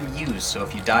hasn't been used, so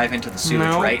if you dive into the sewage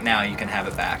No. right now, you can have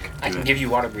it back. I can give you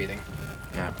water breathing.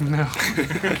 Yeah. No.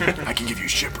 I can give you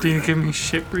shit. Do you give me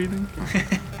shit breathing?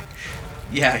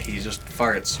 Yeah, he just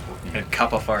farts. A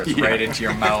cup of farts Yeah. right into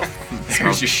your mouth.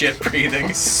 There's your shit breathing.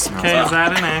 Okay, is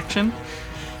that an action?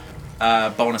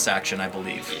 Bonus action, I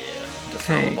believe. To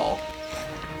throw the Okay. ball.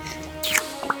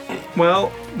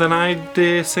 Well, then I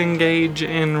disengage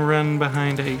and run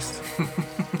behind Ace.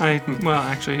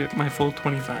 Actually, my full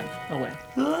 25 away.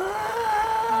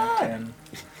 10,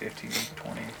 15,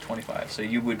 20, 25. So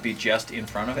you would be just in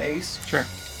front of Ace? Sure.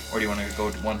 Or do you want to go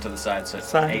one to the side so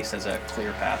Side. Ace has a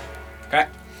clear path? Okay.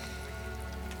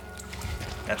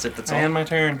 That's it, that's all. And my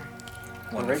turn.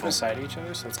 We're right Wonderful. beside each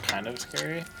other, so it's kind of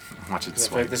scary. Watch it 'Cause I feel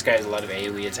swipe. like this guy has a lot of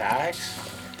AoE attacks.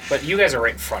 But you guys are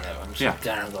right in front of him, so Yeah. I'm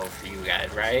gonna go for you guys,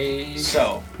 right?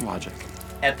 So, Logic.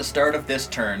 at the start of this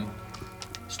turn,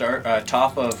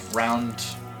 top of round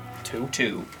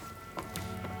two,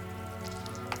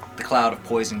 the cloud of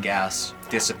poison gas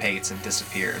dissipates and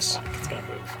disappears. It's gonna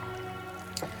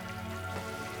move.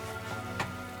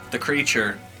 The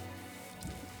creature,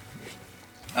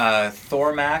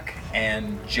 Thormac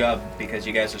and Jub, because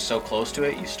you guys are so close to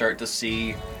it, you start to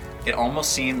see, it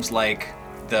almost seems like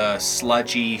the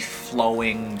sludgy,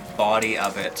 flowing body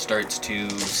of it starts to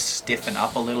stiffen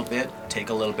up a little bit, take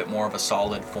a little bit more of a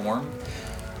solid form.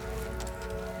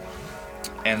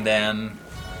 And then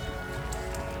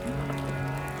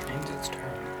Ends its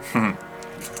turn.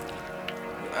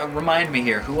 remind me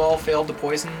here, who all failed the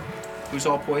poison? Who's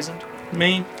all poisoned?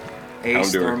 Me.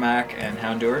 Ace, Houndour. Thormac, and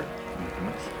Houndour.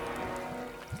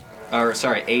 Or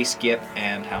sorry, Ace, Gip,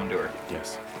 and Houndour.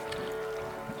 Yes.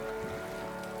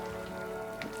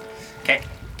 Okay.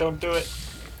 Don't do it.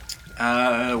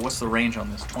 What's the range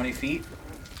on this? 20 feet?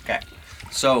 Okay.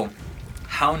 So,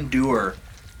 Houndour,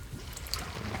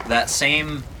 that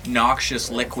same noxious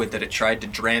liquid that it tried to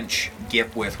drench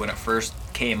Gip with when it first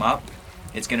came up,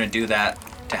 it's going to do that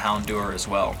to Houndour as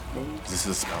well. Is this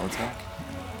a spell attack?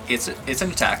 It's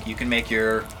an attack. You can make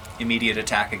your immediate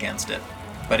attack against it,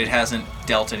 but it hasn't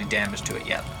dealt any damage to it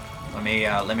yet. Let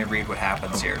me read what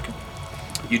happens here.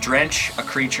 You drench a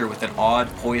creature with an odd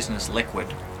poisonous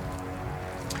liquid.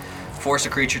 Force a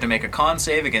creature to make a con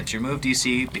save against your move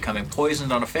DC, becoming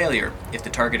poisoned on a failure. If the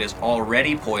target is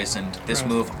already poisoned, this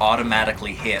move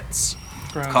automatically hits,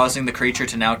 Gross. causing the creature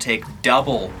to now take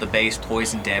double the base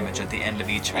poison damage at the end of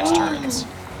each of its turns.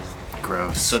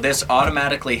 Gross. So this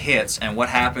automatically hits, and what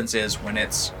happens is when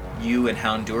it's you and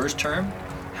Houndour's turn,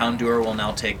 Houndour will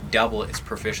now take double its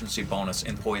proficiency bonus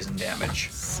in poison damage.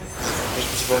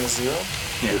 Which bonus 0?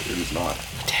 It is not.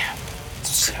 Damn.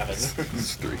 7.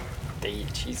 It's 3.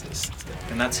 Jesus.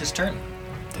 And that's his turn.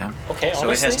 Damn. Okay, So it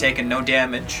honestly, has taken no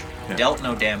damage, Yeah. dealt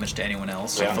no damage to anyone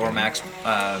else, so Yeah. Thormac's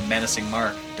menacing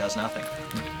mark does nothing.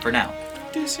 For now.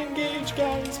 disengage,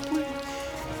 guys, please.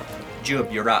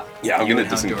 Jub, you're up. Yeah, I'm You gonna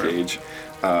and Houndour. disengage,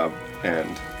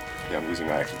 and yeah, I'm using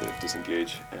my action to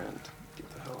disengage and get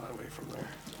the hell away from there.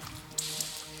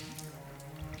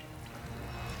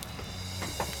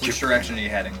 Which direction are you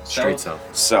heading? Straight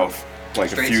south. South, like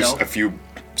Straight a south? few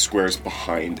squares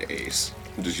behind Ace.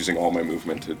 I'm just using all my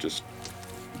movement to just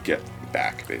get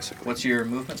back, basically. What's your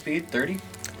movement speed? 30?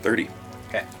 30.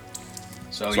 Okay.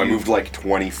 So, So I moved like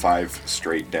 25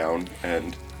 straight down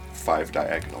and 5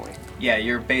 diagonally. Yeah,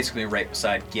 you're basically right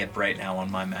beside Gip right now on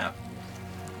my map.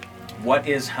 What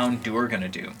is Houndour gonna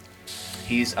do?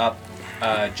 He's up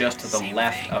just to the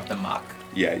left of the muck.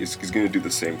 Yeah, he's gonna do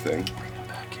the same thing.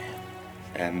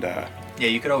 And Yeah,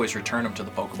 you could always return him to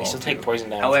the Pokeball. You still too. take poison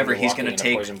damage. However, from he's walking going in to a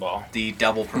take poison ball. the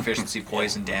double proficiency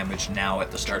poison damage now at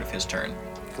the start of his turn.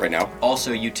 right now,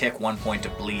 Also, you take 1 point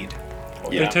of bleed.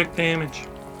 yeah, They took damage.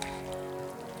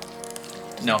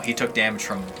 No, he took damage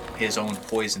from his own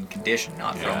poison condition,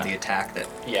 not Yeah. from the attack that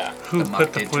Yeah. Who The muck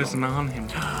put the did to him. poison on him?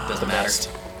 doesn't matter. Best.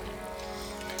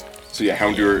 so yeah,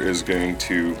 Houndour is going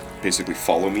to basically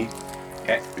follow me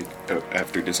Okay.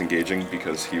 after disengaging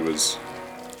because he was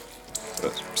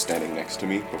standing next to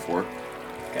me before,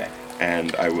 Okay.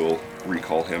 and I will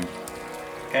recall him.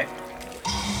 Okay.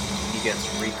 He gets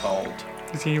recalled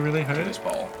Is he really to hurt? his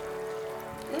ball.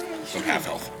 So half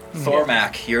health.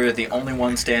 Thormac, you're the only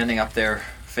one standing up there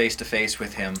face to face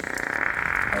with him.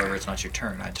 Are However, it's not your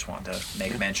turn. I just wanted to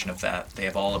make mention of that. They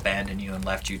have all abandoned you and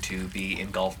left you to be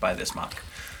engulfed by this muck.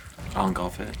 I'll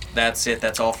engulf it. That's it.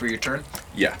 That's all for your turn?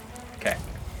 Yeah. Okay.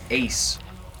 Ace,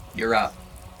 you're up.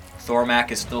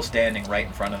 Thormac is still standing right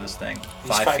in front of this thing,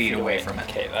 He's 5 feet away from it.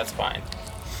 Okay, that's fine.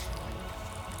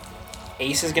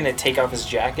 Ace is gonna take off his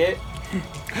jacket,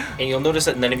 and you'll notice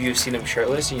that none of you have seen him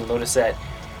shirtless, and you'll notice that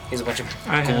he has a bunch of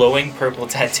I have. glowing purple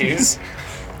tattoos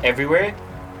everywhere,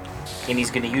 and he's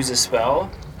gonna use a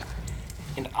spell,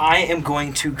 and I am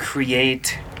going to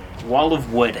create Wall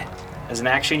of Wood. As an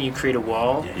action, you create a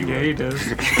wall. Yeah, he does.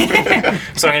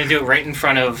 So I'm gonna do it right in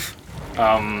front of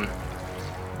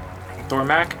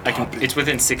Thormac. It's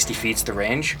within 60 feet the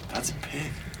range. That's big.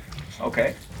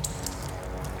 Okay.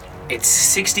 It's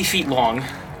 60 feet long.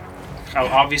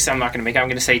 Obviously, I'm not gonna make it. I'm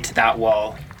gonna say to that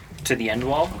wall, to the end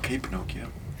wall. Okay, Pinocchio.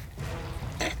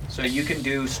 So you can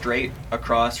do straight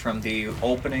across from the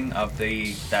opening of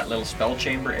that little spell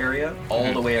chamber area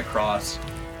all the way across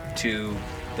to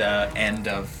the end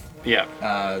of Yeah.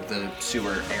 the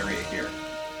sewer area here.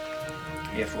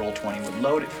 If Roll20 would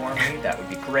load it for me, that would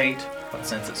be great. But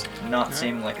since it's not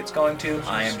seeming like it's going to,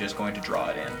 I am just going to draw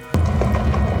it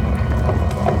in.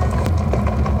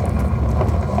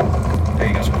 There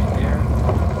you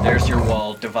go. There's your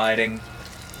wall dividing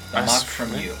the Us, muck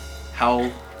from right? you.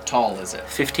 How tall is it?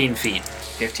 15 feet.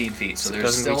 15 feet. So So it there's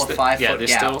doesn't still reach a the- 5 yeah, foot there's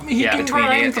gap still- He yeah. can between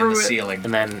run it and through the it. ceiling.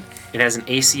 And then it has an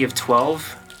AC of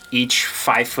 12. Each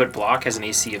 5-foot block has an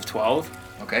AC of 12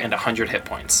 Okay. and 100 hit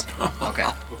points. Okay.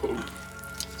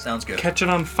 Sounds good. Catch it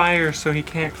on fire so he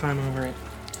can't climb over it.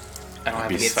 I don't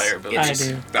have any It's- fire abilities.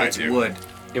 I do. It's wood.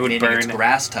 It would meaning it's burn.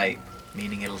 grass type,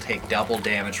 meaning it'll take double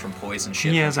damage from poison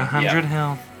shit. He has 100 Yeah.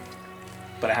 health.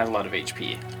 But I have a lot of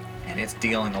HP. And it's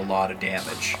dealing a lot of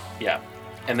damage. Yeah.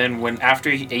 And then after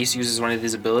Ace uses one of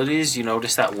his abilities, you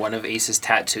notice that one of Ace's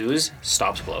tattoos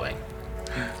stops glowing.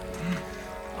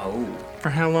 Oh, For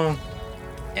how long?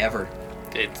 ever.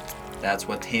 It, That's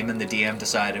what him and the DM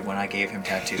decided when I gave him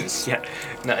tattoos. yeah.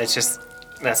 No, it's just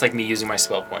that's like me using my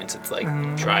spell points. It's like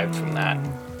derived from that,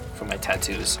 from my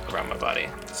tattoos around my body.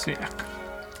 Sick.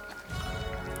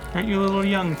 Aren't you a little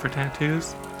young for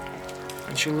tattoos?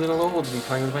 Aren't you a little old to be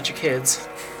playing with a bunch of kids?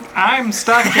 I'm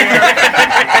stuck here.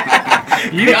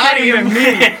 You Got can't him. even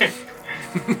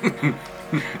me.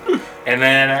 And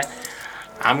then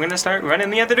I'm gonna start running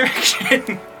the other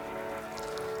direction.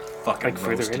 Fucking Like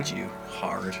further roasted in? you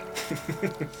hard.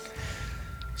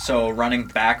 So running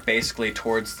back basically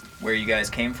towards where you guys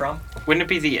came from? Wouldn't it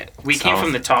be we came South.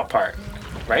 from the top part,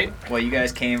 right? Well, you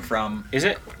guys came from... Is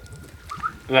it?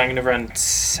 Well, I'm gonna run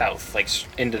south, like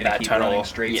into Gonna that keep tunnel. running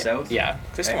straight yeah. south? Yeah.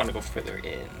 I just Okay. want to go further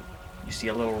in. You see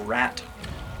a little rat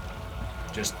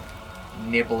just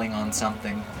nibbling on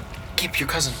something. Keep your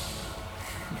cousin.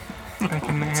 I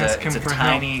can It's ask a, him it's a for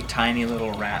tiny, tiny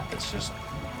little rat that's just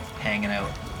hanging out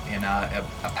in a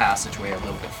passageway a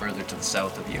little bit further to the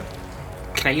south of you.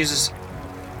 Can I use this?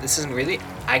 This isn't really.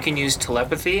 I can use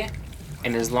telepathy,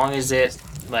 and as long as it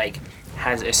like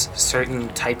has a certain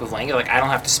type of language, like I don't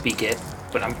have to speak it,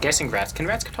 but I'm guessing rats. Can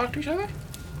rats talk to each other?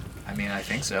 I mean, I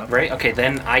think so. Right. Okay.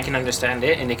 Then I can understand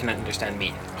it, and it can understand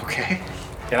me. Okay.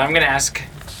 Then I'm gonna ask,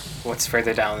 what's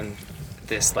further down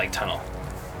this like tunnel?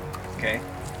 Okay.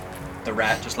 The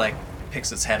rat just like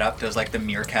picks its head up, does like the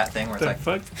meerkat thing where it's the like,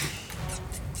 fuck?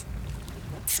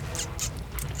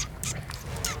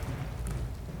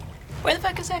 Where the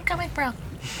fuck is that coming from?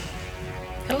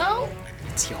 Hello?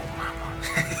 It's your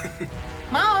mama.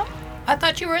 Mom? I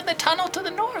thought you were in the tunnel to the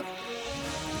north.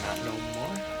 Not no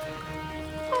more.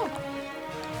 Oh.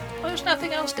 Well, there's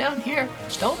nothing else down here.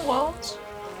 Stone walls.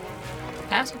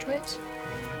 Passageways.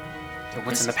 So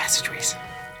what's in the passageways?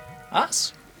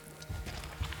 Us.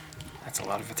 That's a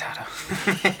lot of potato.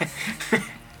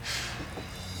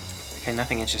 Okay,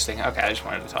 nothing interesting. Okay, I just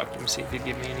wanted to talk to him, see if he'd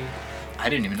give me any. I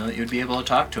didn't even know that you'd be able to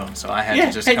talk to him, so I had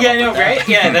to just come yeah, up no, with that. right?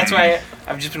 Yeah, that's why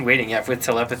I've just been waiting. Yeah, with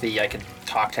telepathy, I could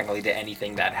talk technically to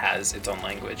anything that has its own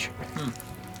language.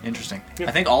 Interesting. I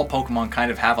think all Pokemon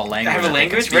kind of have a language. Have a that they can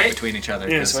language, speak right? between each other.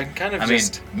 Yeah, 'cause, so I can kind of I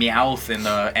just- mean, Meowth in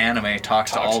the anime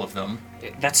talks to Talks. all of them.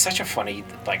 That's such a funny,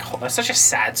 like, that's such a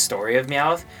sad story of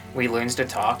Meowth, where he learns to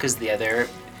talk because the other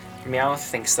Meowth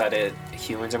thinks that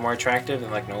humans are more attractive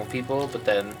than, like, normal people, but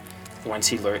then once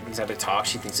he learns how to talk,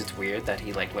 she thinks it's weird that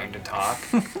he, like, learned to talk.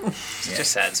 Such a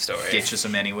sad story. Ditches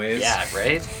them anyways. Yeah,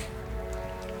 right?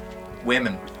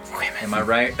 Women. Am I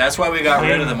right? That's why we got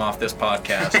rid of them off this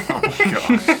podcast.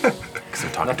 Because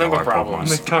they're talking Nothing to but our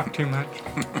problems. They talk too much.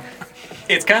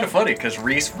 It's kind of funny because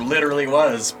Reese literally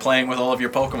was playing with all of your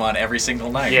Pokemon every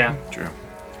single night. Yeah. Pokemon. True.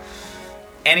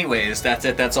 Anyways, that's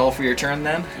it. That's all for your turn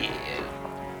then? Yeah.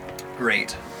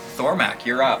 Great. Thormac,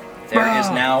 you're up. There is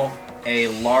now a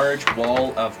large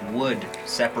wall of wood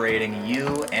separating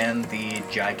you and the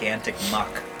gigantic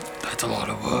muck. That's a lot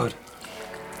of wood.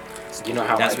 You know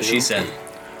how That's I what do. she said.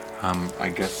 I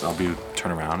guess I'll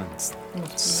turn around and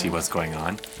see what's going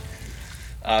on.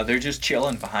 They're just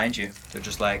chilling behind you. They're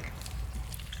just like,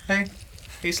 hey,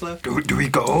 Isla. Do we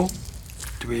go?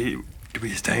 Do we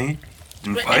stay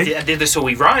and I fight? did this so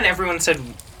we run. Everyone said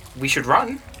we should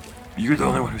run. You're the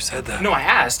only one who said that. No, I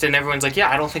asked, and everyone's like, yeah,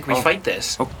 I don't think we fight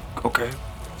this. Oh, okay.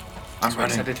 I'm I running.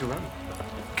 decided to run.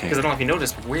 Okay. Because I don't know if you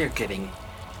noticed, but we're getting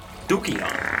dookie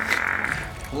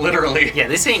on. Literally. Yeah,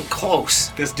 this ain't close.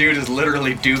 This dude is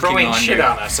literally duking Throwing on shit you.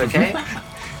 on us, okay?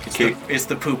 It's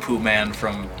the poo-poo man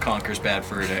from Conker's Bad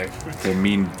Fur Day. The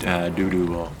mean doo-doo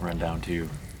will run down too.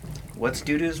 What's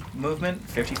Doodoo's movement?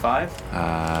 55?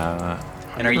 Uh,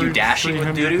 And are you dashing with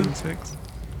Doodoo? 306.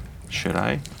 should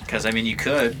I? Because, I mean, you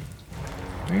could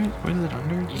Where is it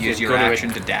under? use could your go to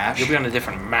action it. to dash. You'll be on a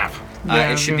different map. Yeah, I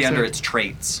It was should gonna be under say- its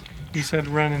traits. You said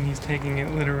run and he's taking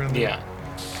it literally. Yeah.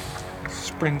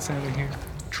 Sprints out of here.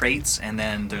 Traits, and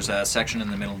then there's a section in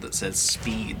the middle that says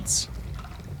speeds.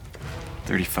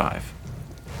 35.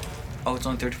 Oh, it's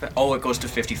only 35? Oh, it goes to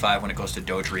 55 when it goes to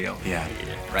Dodrio. Yeah.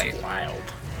 Right, Wild.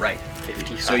 right.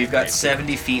 50. So you've got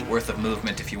 70 feet worth of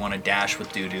movement if you want to dash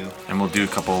with Doodoo. And we'll do a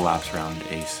couple of laps around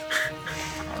Ace.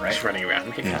 All right. Just running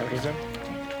around. Yeah.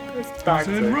 I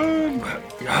said run!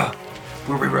 Yeah.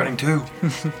 Where are we running to?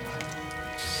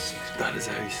 That is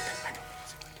Ace.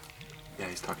 Yeah,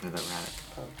 he's talking to that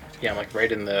rat. Yeah, I'm like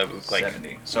right in the like.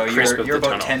 70. So crisp you're of the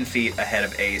about tunnel. 10 feet ahead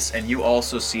of Ace, and you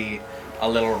also see a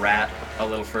little rat a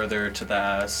little further to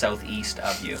the southeast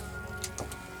of you.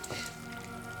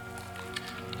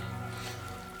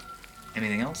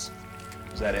 Anything else?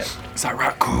 Is that it? Is that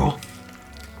rat cool?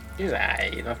 He's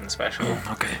aight, nothing special.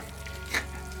 Okay.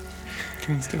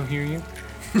 Can he still hear you?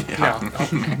 No.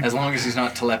 As long as he's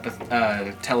not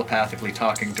telepathically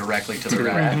talking directly to the the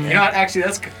rat. rat, You know what? Actually,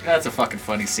 that's a fucking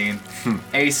funny scene.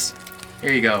 Ace,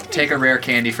 here you go. Take a rare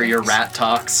candy for your rat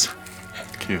talks.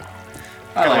 Cute.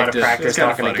 I Got a lot liked of it. practice It's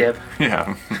kinda talking to funny. Gib.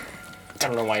 Yeah. I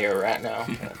don't know why you're a rat now.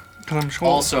 Because I'm sure.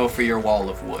 Also for your wall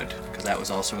of wood, because that was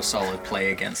also a solid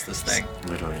play against this thing.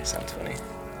 Literally. Sounds funny.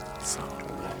 So.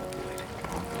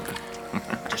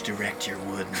 Just erect your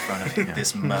wood in front of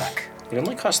this muck. It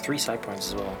only costs 3 side points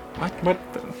as well. What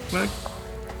the fuck?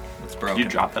 It's Did broken. you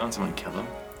drop that on someone and kill them?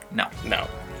 No. No.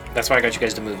 That's why I got you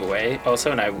guys to move away. Also,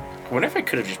 and I wonder if I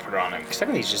could have just put it on him. Because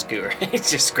technically he's just goo, right?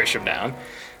 He's just squish him down.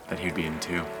 That he'd be in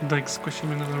two. Like squish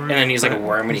him into the roof. And then he's like a but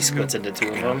worm and he he's splits good. into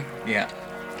 2 of them. Yeah.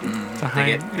 It's a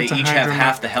They, hy- they it's a each have hydra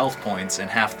half map. the health points and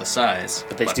half the size.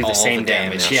 But they do the all same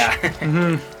damage. Yeah.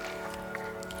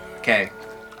 Okay.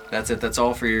 That's it. That's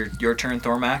all for your turn,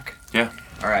 Thormac. Yeah.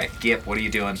 All right, Gip, what are you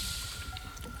doing?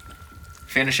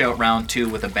 Finish out round 2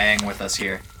 with a bang with us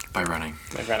here. By running.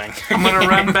 Like running. I'm gonna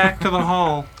run back to the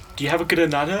hall, Do you have a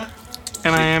granada?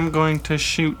 and I am going to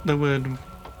shoot the wood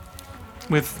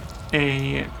with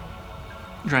a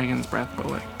dragon's breath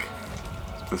bullet.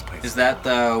 This place. Is that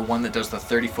the one that does the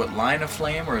 30-foot line of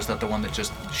flame, or is that the one that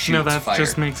just shoots No, that fire?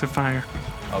 just makes a fire.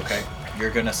 Okay. You're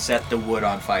gonna set the wood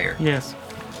on fire. Yes.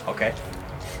 Okay.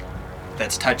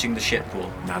 That's touching the shit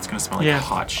pool. Now it's gonna smell like Yeah.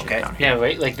 hot shit Okay. down here. Yeah,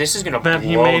 right? Like, this is gonna That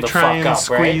he blow may the try fuck and up,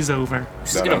 squeeze right? over.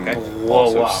 This is That gonna I'm blow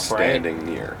also up, right? standing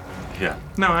near. Yeah.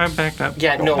 No, I backed up.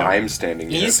 Yeah, no. I'm standing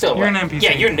near. He's still. You're an NPC.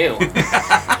 Yeah, you're new.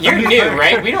 You're new,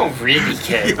 right? We don't really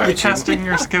care You're about you. testing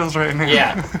your skills right now.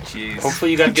 Yeah. Jeez. Hopefully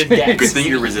you got good dex. Good thing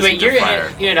you're resistant Wait, to you're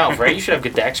fire. You're an elf, right? You should have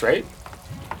good dex, right?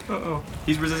 Uh-oh.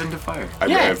 He's resistant to fire. I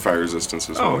Yeah. have fire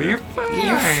resistance as well. Oh, yeah. you're fine.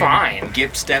 You're fine.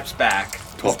 Gip steps back,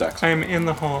 12 dex. I'm in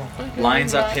the hall.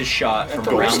 lines up his shot from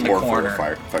Goes around the more for a corner,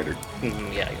 firefighter.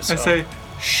 Yeah, I guess I so. say,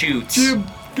 shoots. Jim,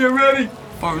 get ready.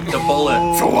 The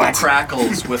bullet For what?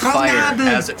 crackles with fire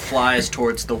as it flies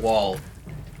towards the wall.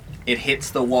 It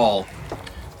hits the wall,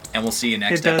 and we'll see you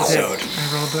next It does episode. hit.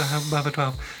 I rolled above a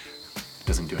 12.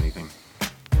 Doesn't do anything.